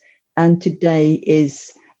Arts, and today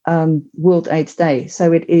is World AIDS Day,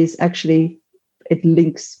 so it is actually, it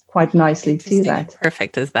links quite nicely to that.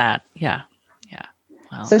 Perfect as that. Yeah.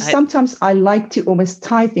 Well, so sometimes I like to almost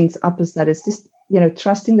tie things up as that. It's just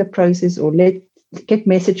trusting the process, or get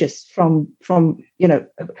messages from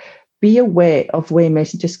be aware of where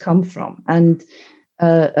messages come from, and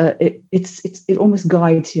it almost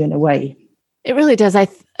guides you in a way. It really does. I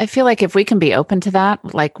feel like if we can be open to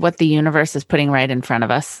that, like what the universe is putting right in front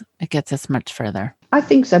of us, it gets us much further. I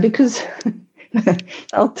think so, because the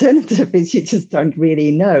alternative is you just don't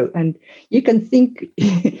really know, and you can overthink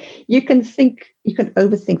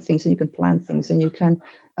things, and you can plan things, and you can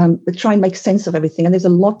try and make sense of everything. And there's a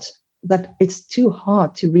lot that it's too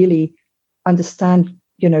hard to really understand,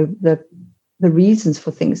 the reasons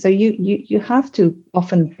for things. So you have to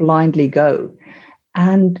often blindly go.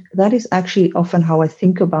 And that is actually often how I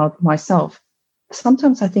think about myself.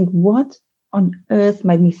 Sometimes I think, what on earth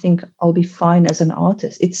made me think I'll be fine as an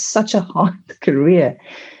artist? It's such a hard career.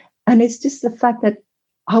 And it's just the fact that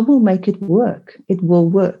I will make it work. It will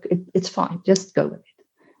work. It's fine. Just go with it.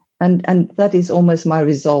 And that is almost my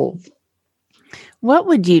resolve. What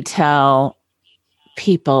would you tell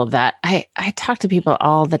people that I talk to people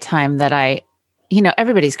all the time that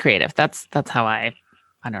everybody's creative. That's how I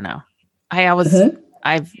don't know. I always,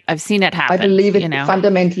 I've seen it happen. I believe it.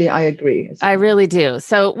 Fundamentally, I agree. I really do.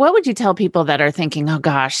 So what would you tell people that are thinking, oh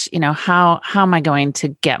gosh, how am I going to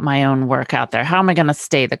get my own work out there? How am I going to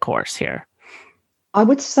stay the course here? I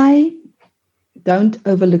would say, don't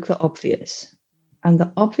overlook the obvious. And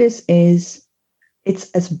the obvious is, it's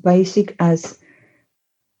as basic as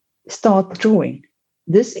start drawing.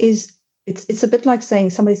 It's a bit like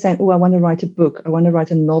somebody saying, oh, I want to write a book, I want to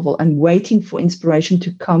write a novel, and waiting for inspiration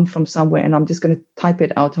to come from somewhere, and I'm just going to type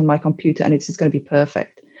it out on my computer and it's just going to be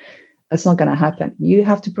perfect. That's not going to happen. You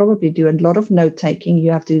have to probably do a lot of note taking.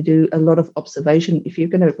 You have to do a lot of observation. If you're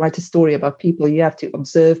going to write a story about people, you have to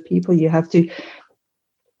observe people. You have to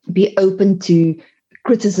be open to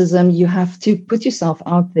criticism. You have to put yourself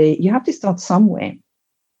out there. You have to start somewhere.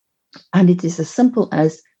 And it is as simple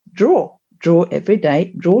as draw every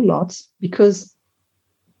day, draw lots, because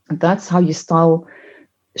that's how your style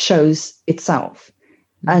shows itself.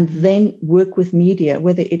 And then work with media,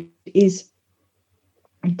 whether it is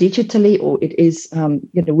digitally or it is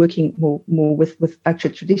working more with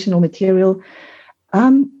actual traditional material.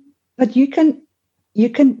 But you can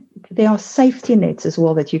there are safety nets as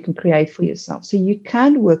well that you can create for yourself. So you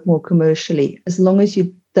can work more commercially, as long as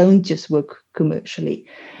you don't just work commercially.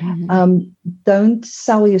 Don't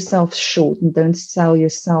sell yourself short, and don't sell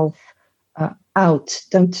yourself out.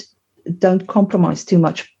 Don't compromise too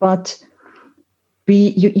much, but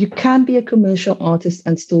you can be a commercial artist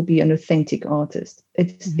and still be an authentic artist.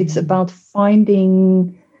 It's about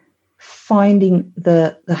finding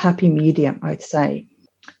the happy medium, I'd say.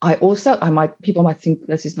 People might think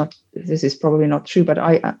this is probably not true, but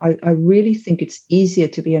I really think it's easier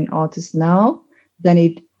to be an artist now than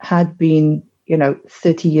it had been,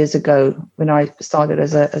 30 years ago when I started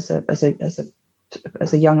as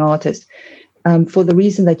a young artist. For the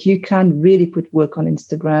reason that you can really put work on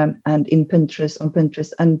Instagram and on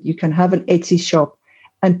Pinterest, and you can have an Etsy shop,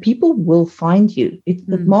 and people will find you.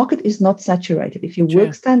 The market is not saturated. If your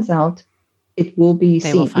work stands out, it will be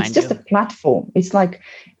seen. It's just a platform. It's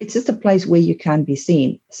just a place where you can be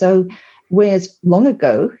seen. So whereas long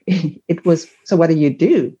ago it was, so what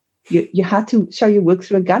do? You had to show your work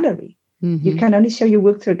through a gallery. You can only show your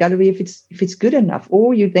work through a gallery if it's good enough,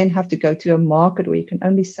 or you then have to go to a market where you can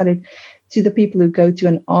only sell it to the people who go to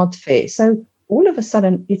an art fair. So all of a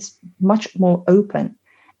sudden it's much more open,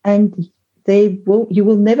 and you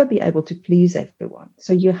will never be able to please everyone.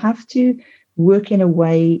 So you have to work in a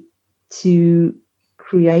way to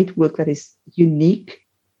create work that is unique,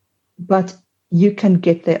 but you can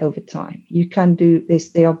get there over time. You can do this.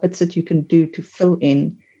 There are bits that you can do to fill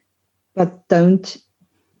in, but don't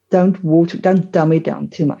dumb it down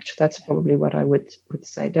too much. That's probably what I would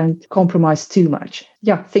say. Don't compromise too much.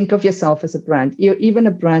 Yeah, think of yourself as a brand. You're even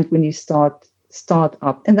a brand when you start start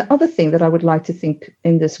up. And the other thing that I would like to think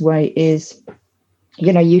in this way is,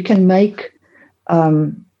 you can make,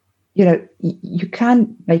 you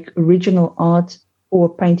can make original art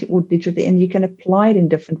or painting or digitally, and you can apply it in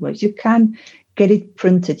different ways. You can get it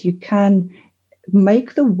printed. You can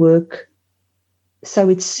make the work so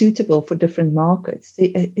it's suitable for different markets.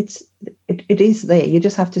 It is there. You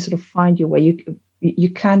just have to sort of find your way. You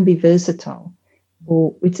can be versatile,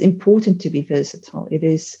 or it's important to be versatile. It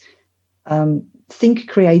is think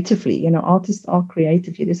creatively. Artists are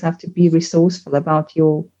creative. You just have to be resourceful about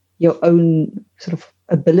your own sort of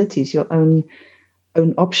abilities, your own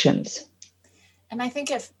options. And I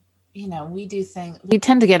think if, we do things, we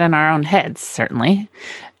tend to get in our own heads, certainly,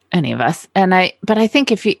 any of us. But I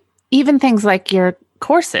think if you, even things like your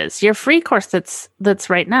courses, your free course that's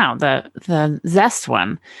right now, the Zest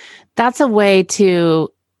one, that's a way to,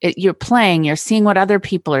 you're playing, you're seeing what other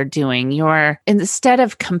people are doing. Instead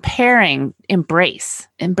of comparing, embrace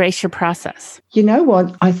your process. You know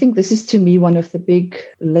what? I think this is, to me, one of the big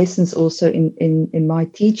lessons also in my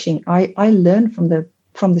teaching. I learn from my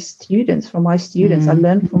students. Mm-hmm. I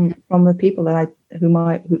learn from the people that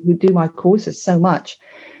who do my courses so much.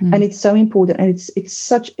 Mm-hmm. And it's so important. And it's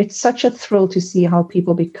such a thrill to see how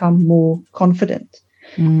people become more confident.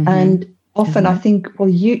 Mm-hmm. And often I think, well,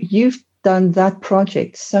 you've done that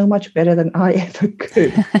project so much better than I ever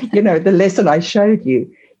could. The lesson I showed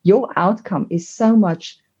you, your outcome is so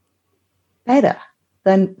much better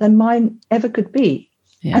than mine ever could be.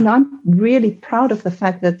 Yeah. And I'm really proud of the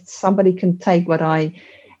fact that somebody can take what I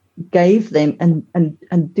gave them and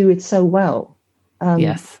do it so well.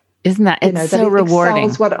 Yes. Isn't that, it's so rewarding.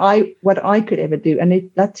 Excels what I could ever do.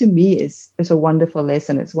 And that to me is a wonderful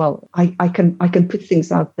lesson as well. I can put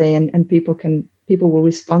things out there and people will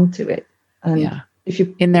respond to it. And if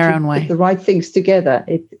you in their own way, put the right things together,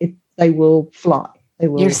 they will fly.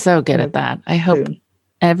 You're so good at that. I hope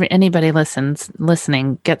anybody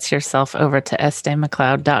listening gets yourself over to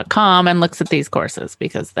estemacleod.com and looks at these courses,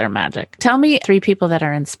 because they're magic. Tell me 3 people that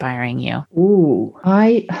are inspiring you. Ooh,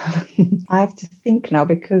 I have to think now,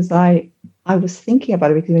 because I was thinking about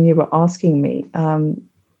it, because when you were asking me,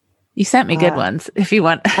 you sent me good ones. If you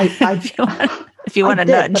want, if you want a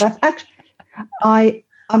nudge, but I'm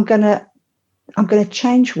gonna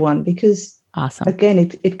change one, because awesome. Again,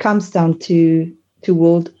 it comes down to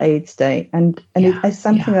World AIDS Day, and it's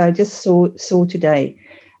something that I just saw today,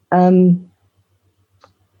 and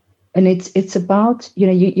it's about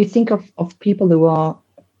you think of people who are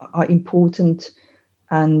important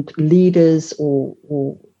and leaders, or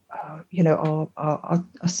are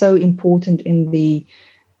so important in the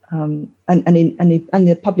and in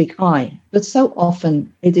the public eye, but so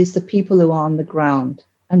often it is the people who are on the ground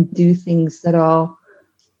and do things that are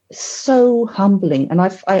so humbling. And I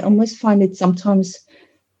almost find it sometimes,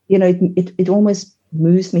 it almost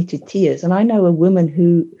moves me to tears. And I know a woman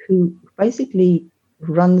who basically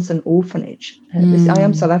runs an orphanage. I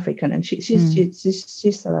am South African, and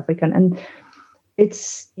she's South African, and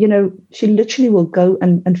it's she literally will go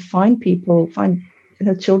and find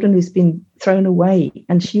children who's been thrown away,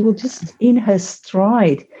 and she will just in her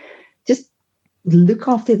stride just look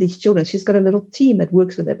after these children. She's got a little team that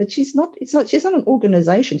works with her, but she's not an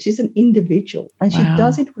organization, she's an individual, and she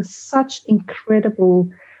does it with such incredible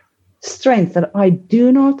strength that I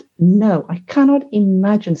do not know. I cannot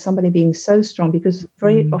imagine somebody being so strong, because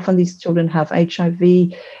very often these children have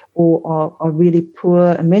HIV or are really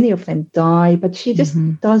poor, and many of them die, but she just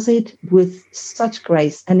does it with such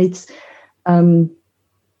grace. And it's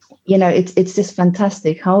it's just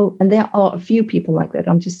fantastic and there are a few people like that.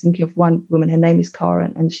 I'm just thinking of one woman, her name is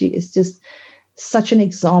Karen, and she is just such an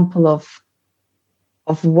example of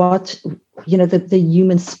what, the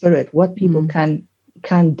human spirit, what people can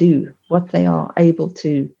do, what they are able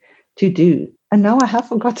to do. And now I have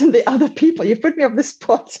forgotten the other people. You put me on the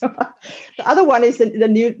spot. The other one is the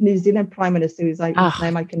New Zealand Prime Minister, whose name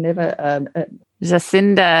I can never...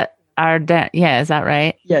 Jacinda Ardern. Yeah, is that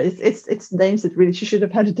right? Yeah, it's names that really she should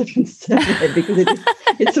have had a different surname, because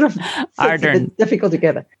it's sort of Ardern. Difficult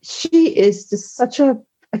together. She is just such an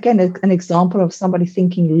example of somebody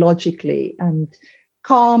thinking logically and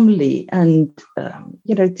calmly, and the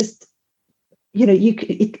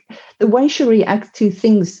way she reacts to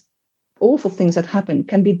things, awful things that happen,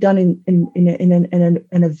 can be done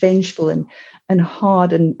in a vengeful and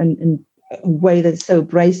hard and a way that's so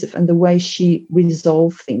abrasive, and the way she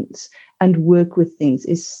resolve things and work with things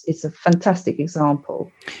is a fantastic example.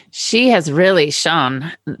 She has really shone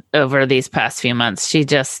over these past few months. She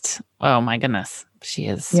just, oh my goodness, she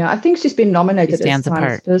is. Yeah, I think she's been nominated as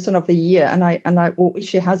Times Person of the Year, and I, or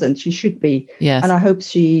she hasn't. She should be. Yes, and I hope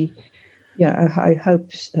she I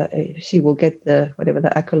hope she will get the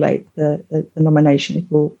accolade, the nomination.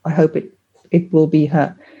 I hope it will be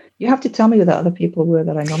her. You have to tell me who the other people were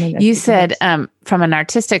that I nominated. You said from an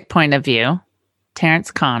artistic point of view,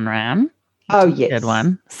 Terence Conran. Oh, yes. Good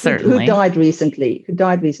one. Certainly. Who died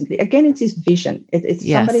recently. Again, it's his vision. It's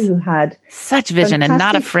somebody who had such vision and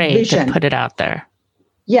not afraid to put it out there.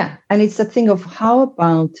 Yeah. And it's a thing of how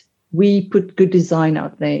about we put good design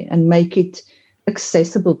out there and make it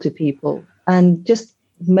accessible to people and just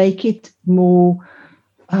make it more,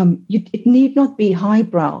 it need not be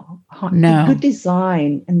highbrow. No. Good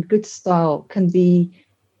design and good style can be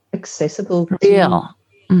accessible to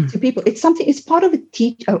people. It's part of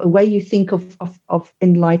a way you think of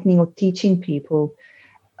enlightening or teaching people.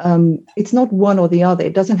 It's not one or the other.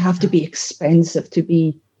 It doesn't have to be expensive to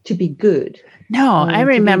be good. No, I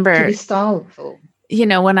remember to be styleful.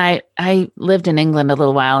 When I lived in England a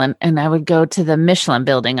little while and I would go to the Michelin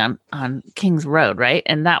building on King's Road, right?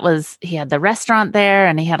 And he had the restaurant there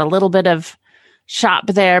and he had a little bit of shop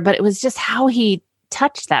there, but it was just how he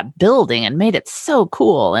touched that building and made it so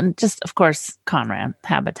cool. And just, of course, Conran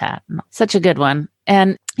Habitat, such a good one.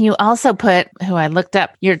 And you also put, who I looked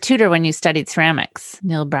up, your tutor when you studied ceramics,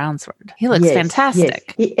 Neil Brownsword. He looks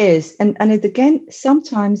fantastic. Yes, he is. And it again,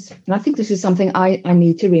 sometimes, and I think this is something I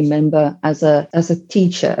need to remember as a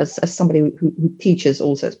teacher, as somebody who teaches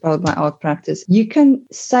also as part of my art practice. You can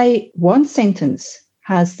say one sentence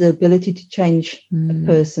has the ability to change a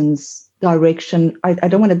person's direction. I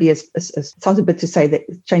don't want to be as sounds a bit to say that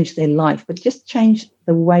change their life, but just change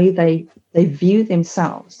the way they view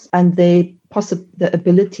themselves and the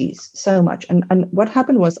abilities so much. And what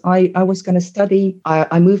happened was I was going to study.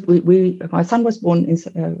 I moved. My son was born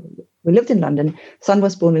we lived in London. Son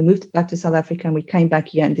was born. We moved back to South Africa and we came back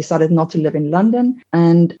here and decided not to live in London.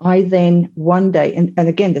 And I then one day, and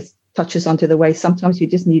again, this touches onto the way sometimes you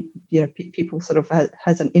just need, people sort of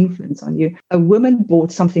has an influence on you. A woman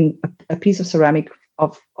bought something, a piece of ceramic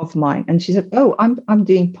of mine, and she said, "Oh, I'm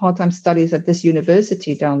doing part-time studies at this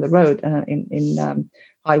university down the road in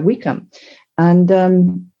High Wycombe, and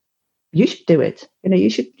you should do it. You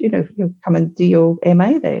should come and do your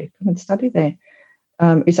MA there, come and study there."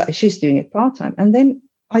 It's like she's doing it part-time, and then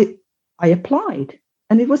I applied.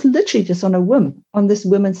 And it was literally just on a whim, on this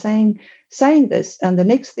woman saying this. And the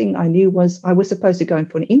next thing I knew was I was supposed to go in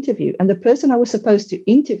for an interview. And the person I was supposed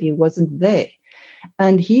to interview wasn't there.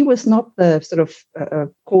 And he was not the sort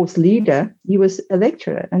of course leader. He was a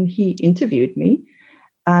lecturer. And he interviewed me.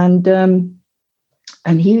 And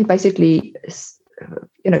he basically,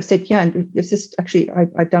 said, yeah, and this is actually,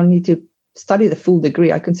 I don't need to study the full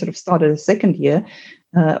degree. I can sort of start at a second year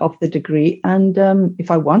of the degree. And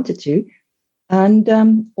if I wanted to.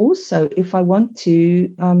 And also, if I want to,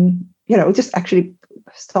 just actually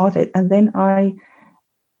start it. And then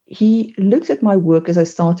he looked at my work as I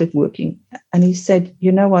started working, and he said,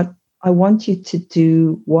 "You know what? I want you to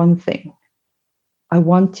do one thing. I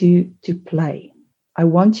want you to play. I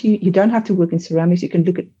want you don't have to work in ceramics. You can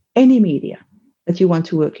look at any media that you want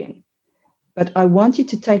to work in. But I want you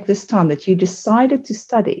to take this time that you decided to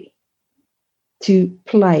study to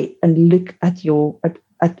play and look at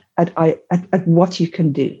at what you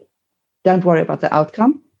can do. Don't worry about the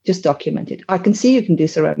outcome, just document it. I can see you can do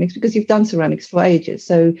ceramics because you've done ceramics for ages.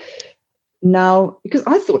 So now, because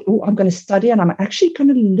I thought, I'm going to study and I'm actually going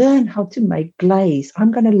to learn how to make glaze.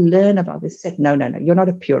 I'm going to learn about this. Said, no, you're not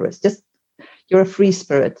a purist. Just you're a free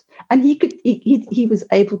spirit. And he was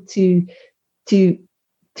able to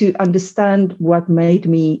understand what made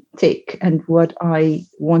me tick and what I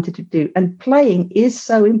wanted to do. And playing is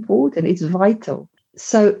so important. It's vital.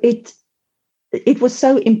 So it was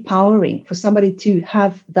so empowering for somebody to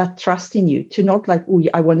have that trust in you, to not like,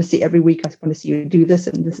 I want to see every week, I want to see you do this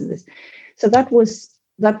and this and this. So that was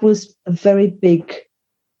a very big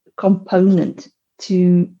component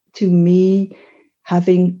to me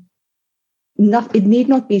having it need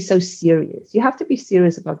not be so serious. You have to be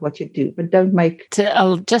serious about what you do, but don't make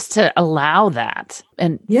just to allow that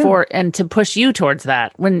and to push you towards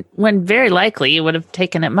that when very likely you would have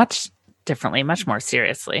taken it much differently, much more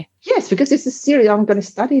seriously. Yes, because this is serious. I'm going to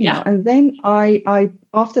study now. And then I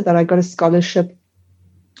after that I got a scholarship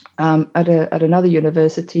at another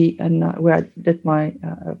university, and where I did my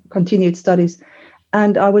continued studies,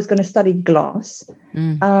 and I was going to study glass.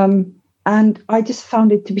 And I just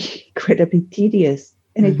found it to be incredibly tedious.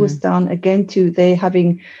 And it was done again to they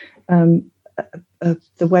having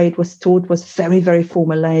the way it was taught was very, very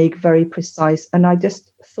formulaic, very precise. And I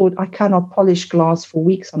just thought, I cannot polish glass for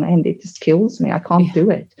weeks on end. It just kills me. I can't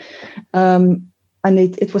do it. And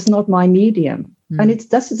it was not my medium. And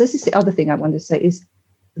this is the other thing I want to say is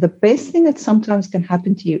the best thing that sometimes can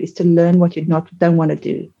happen to you is to learn what you don't want to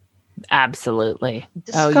do. Absolutely.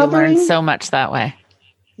 Discovering, you learn so much that way.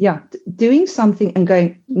 Yeah, doing something and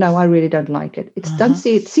going, no, I really don't like it. Don't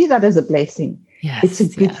see that as a blessing. Yes, it's a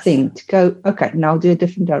good thing to go, okay, now I'll do a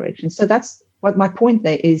different direction. So that's what my point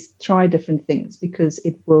there is: try different things, because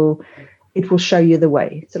it will show you the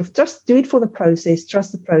way. Sort of just do it for the process,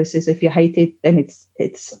 trust the process. If you hate it, then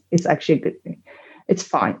it's actually a good thing. It's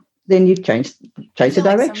fine. Then you change the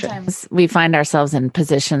direction. Sometimes we find ourselves in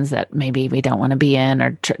positions that maybe we don't want to be in,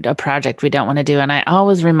 or a project we don't want to do. And I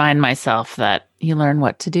always remind myself that you learn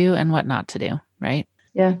what to do and what not to do, right?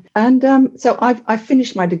 Yeah. And so I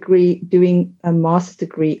finished my degree doing a master's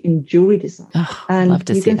degree in jewelry design. Oh, and love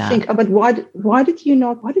to you see can that. think, oh, but why did you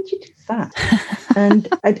do that? And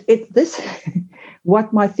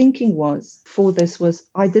what my thinking was for this was,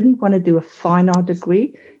 I didn't want to do a fine art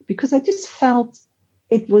degree, because I just felt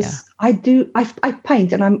it was, I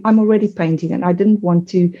paint, and I'm already painting, and I didn't want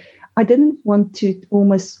to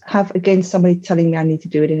almost have, again, somebody telling me I need to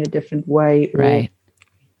do it in a different way. Right.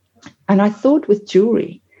 And I thought with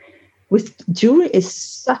jewelry is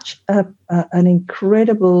such an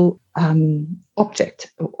incredible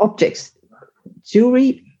objects.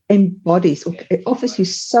 Jewelry embodies, or it offers you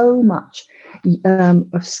so much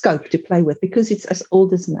of scope to play with, because it's as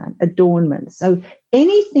old as man, adornment. So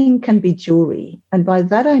anything can be jewelry. And by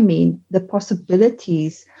that, I mean the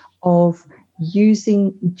possibilities of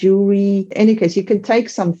using jewelry. In any case, you can take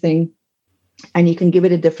something and you can give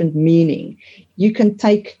it a different meaning. You can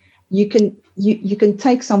take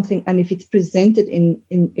something, and if it's presented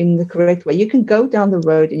in the correct way, you can go down the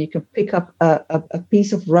road and you can pick up a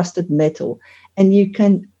piece of rusted metal, and you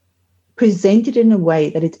can present it in a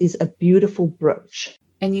way that it is a beautiful brooch.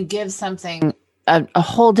 And you give something a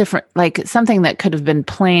whole different, like something that could have been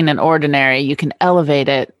plain and ordinary, you can elevate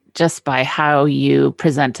it just by how you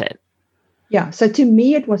present it. Yeah. So to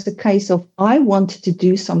me, it was a case of, I wanted to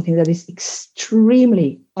do something that is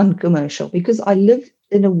extremely uncommercial, because I lived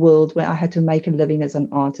in a world where I had to make a living as an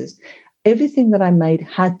artist. Everything that I made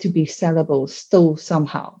had to be sellable still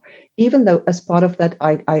somehow, even though as part of that,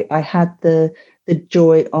 I had the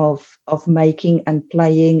joy of making and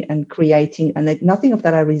playing and creating, and nothing of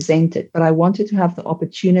that I resented, but I wanted to have the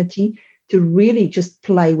opportunity to really just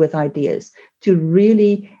play with ideas, to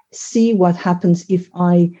really see what happens if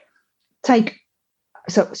I take.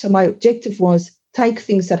 So my objective was take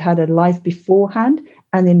things that had a life beforehand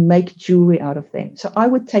and then make jewelry out of them. So I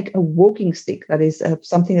would take a walking stick that is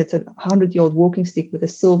something that's a 100-year-old walking stick with a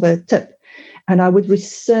silver tip, and I would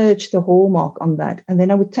research the hallmark on that. And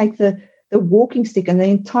then I would take the walking stick, and the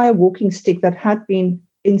entire walking stick that had been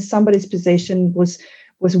in somebody's possession was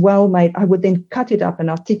well made. I would then cut it up and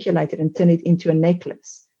articulate it and turn it into a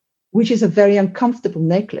necklace, which is a very uncomfortable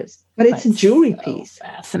necklace, but it's a jewelry piece.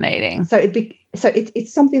 Fascinating. So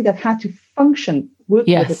it's something that had to function, work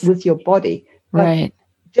with your body. But right.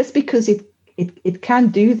 Just because it can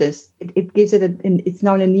do this, it gives it it's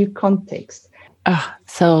now in a new context. Oh,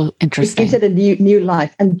 so interesting. It gives it a new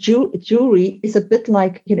life. And jewelry is a bit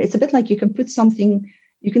like, it's a bit like you can put something,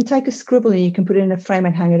 you can take a scribble and you can put it in a frame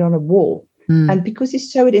and hang it on a wall. And because you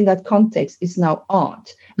show it in that context, it's now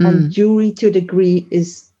art. And jewelry, to a degree,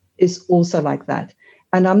 is also like that.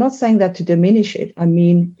 And I'm not saying that to diminish it. I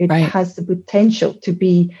mean, it has the potential to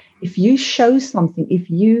be, if you show something, if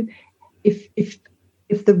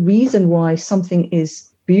the reason why something is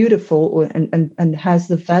beautiful and has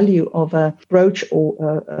the value of a brooch or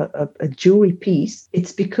a jewelry piece,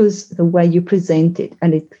 it's because the way you present it,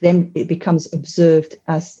 and it becomes observed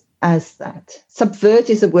as that. Subvert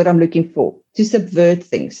is the word I'm looking for. To subvert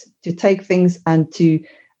things, to take things and to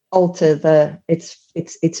alter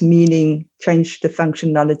its meaning, change the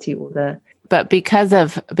functionality or the. But because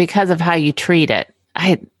of how you treat it,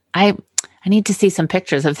 I need to see some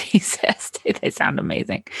pictures of these. They sound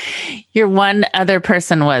amazing. Your one other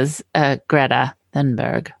person was Greta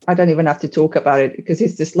Thunberg. I don't even have to talk about it, because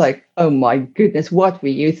it's just like, oh my goodness, what were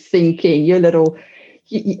you thinking? Your little.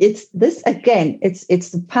 It's this again. It's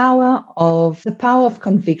the power of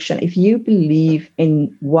conviction. If you believe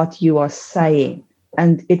in what you are saying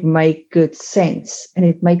and it makes good sense and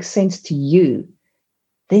it makes sense to you,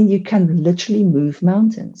 then you can literally move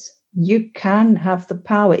mountains. You can have the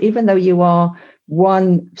power, even though you are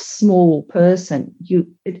one small person.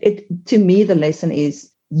 To me, the lesson is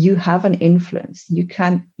you have an influence. You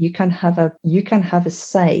can have a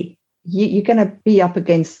say. You're going to be up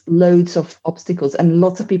against loads of obstacles, and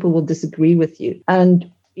lots of people will disagree with you. And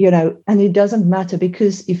and it doesn't matter,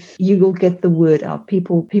 because if you will get the word out,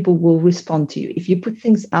 people will respond to you if you put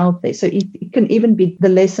things out there. So it can even be, the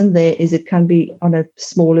lesson there is, it can be on a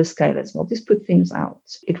smaller scale as well. Just put things out,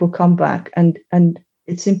 it will come back. And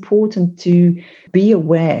it's important to be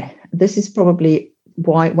aware. This is probably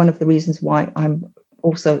one of the reasons why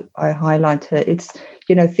I highlight her. It's,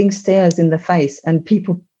 things stare us in the face, and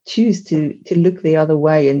people choose to look the other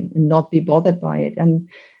way and not be bothered by it, and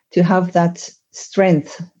to have that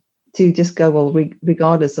strength to just go, well,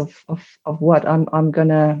 regardless of what, I'm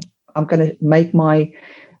gonna make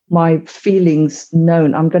my feelings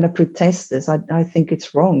known. I'm gonna protest this. I think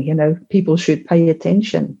it's wrong. People should pay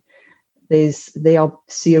attention. There are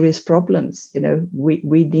serious problems.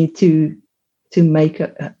 We need to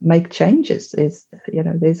make changes.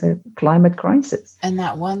 There's a climate crisis. And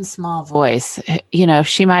that one small voice,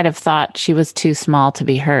 she might have thought she was too small to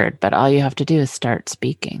be heard, but all you have to do is start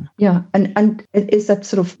speaking. Yeah. And it is that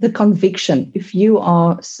sort of the conviction. If you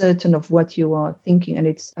are certain of what you are thinking, and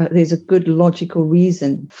there's a good logical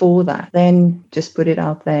reason for that, then just put it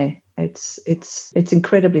out there. It's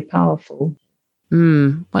incredibly powerful.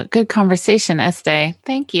 What good conversation, Esté.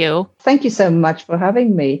 Thank you. Thank you so much for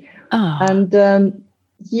having me. Oh. And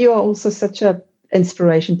you are also such an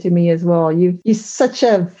inspiration to me as well. You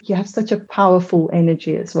have such a powerful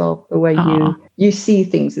energy as well. The way you see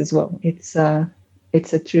things as well. It's a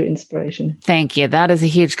true inspiration. Thank you. That is a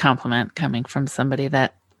huge compliment coming from somebody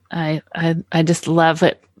that I just love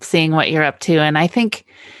it, seeing what you're up to. And I think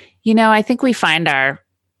we find our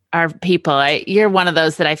people. You're one of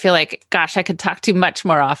those that I feel like, gosh, I could talk to much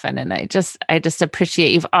more often. And I just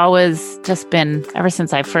appreciate, you've always just been, ever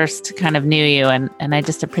since I first kind of knew you, and I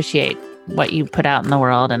just appreciate what you put out in the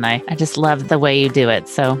world. And I just love the way you do it.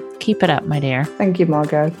 So keep it up, my dear. Thank you,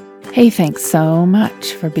 Margot. Hey, thanks so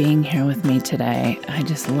much for being here with me today. I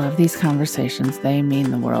just love these conversations. They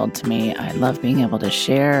mean the world to me. I love being able to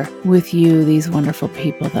share with you these wonderful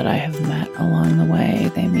people that I have met along the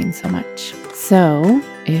way. They mean so much. So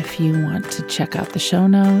if you want to check out the show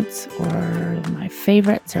notes or my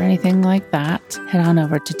favorites or anything like that, head on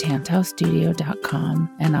over to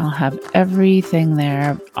tantaustudio.com and I'll have everything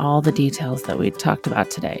there, all the details that we talked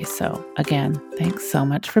about today. So again, thanks so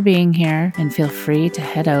much for being here, and feel free to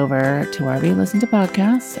head over to wherever you listen to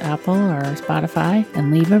podcasts, Apple or Spotify,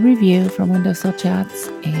 and leave a review for Windowsill Chats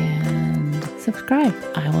and subscribe.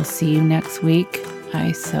 I will see you next week.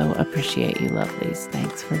 I so appreciate you, lovelies.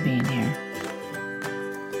 Thanks for being here.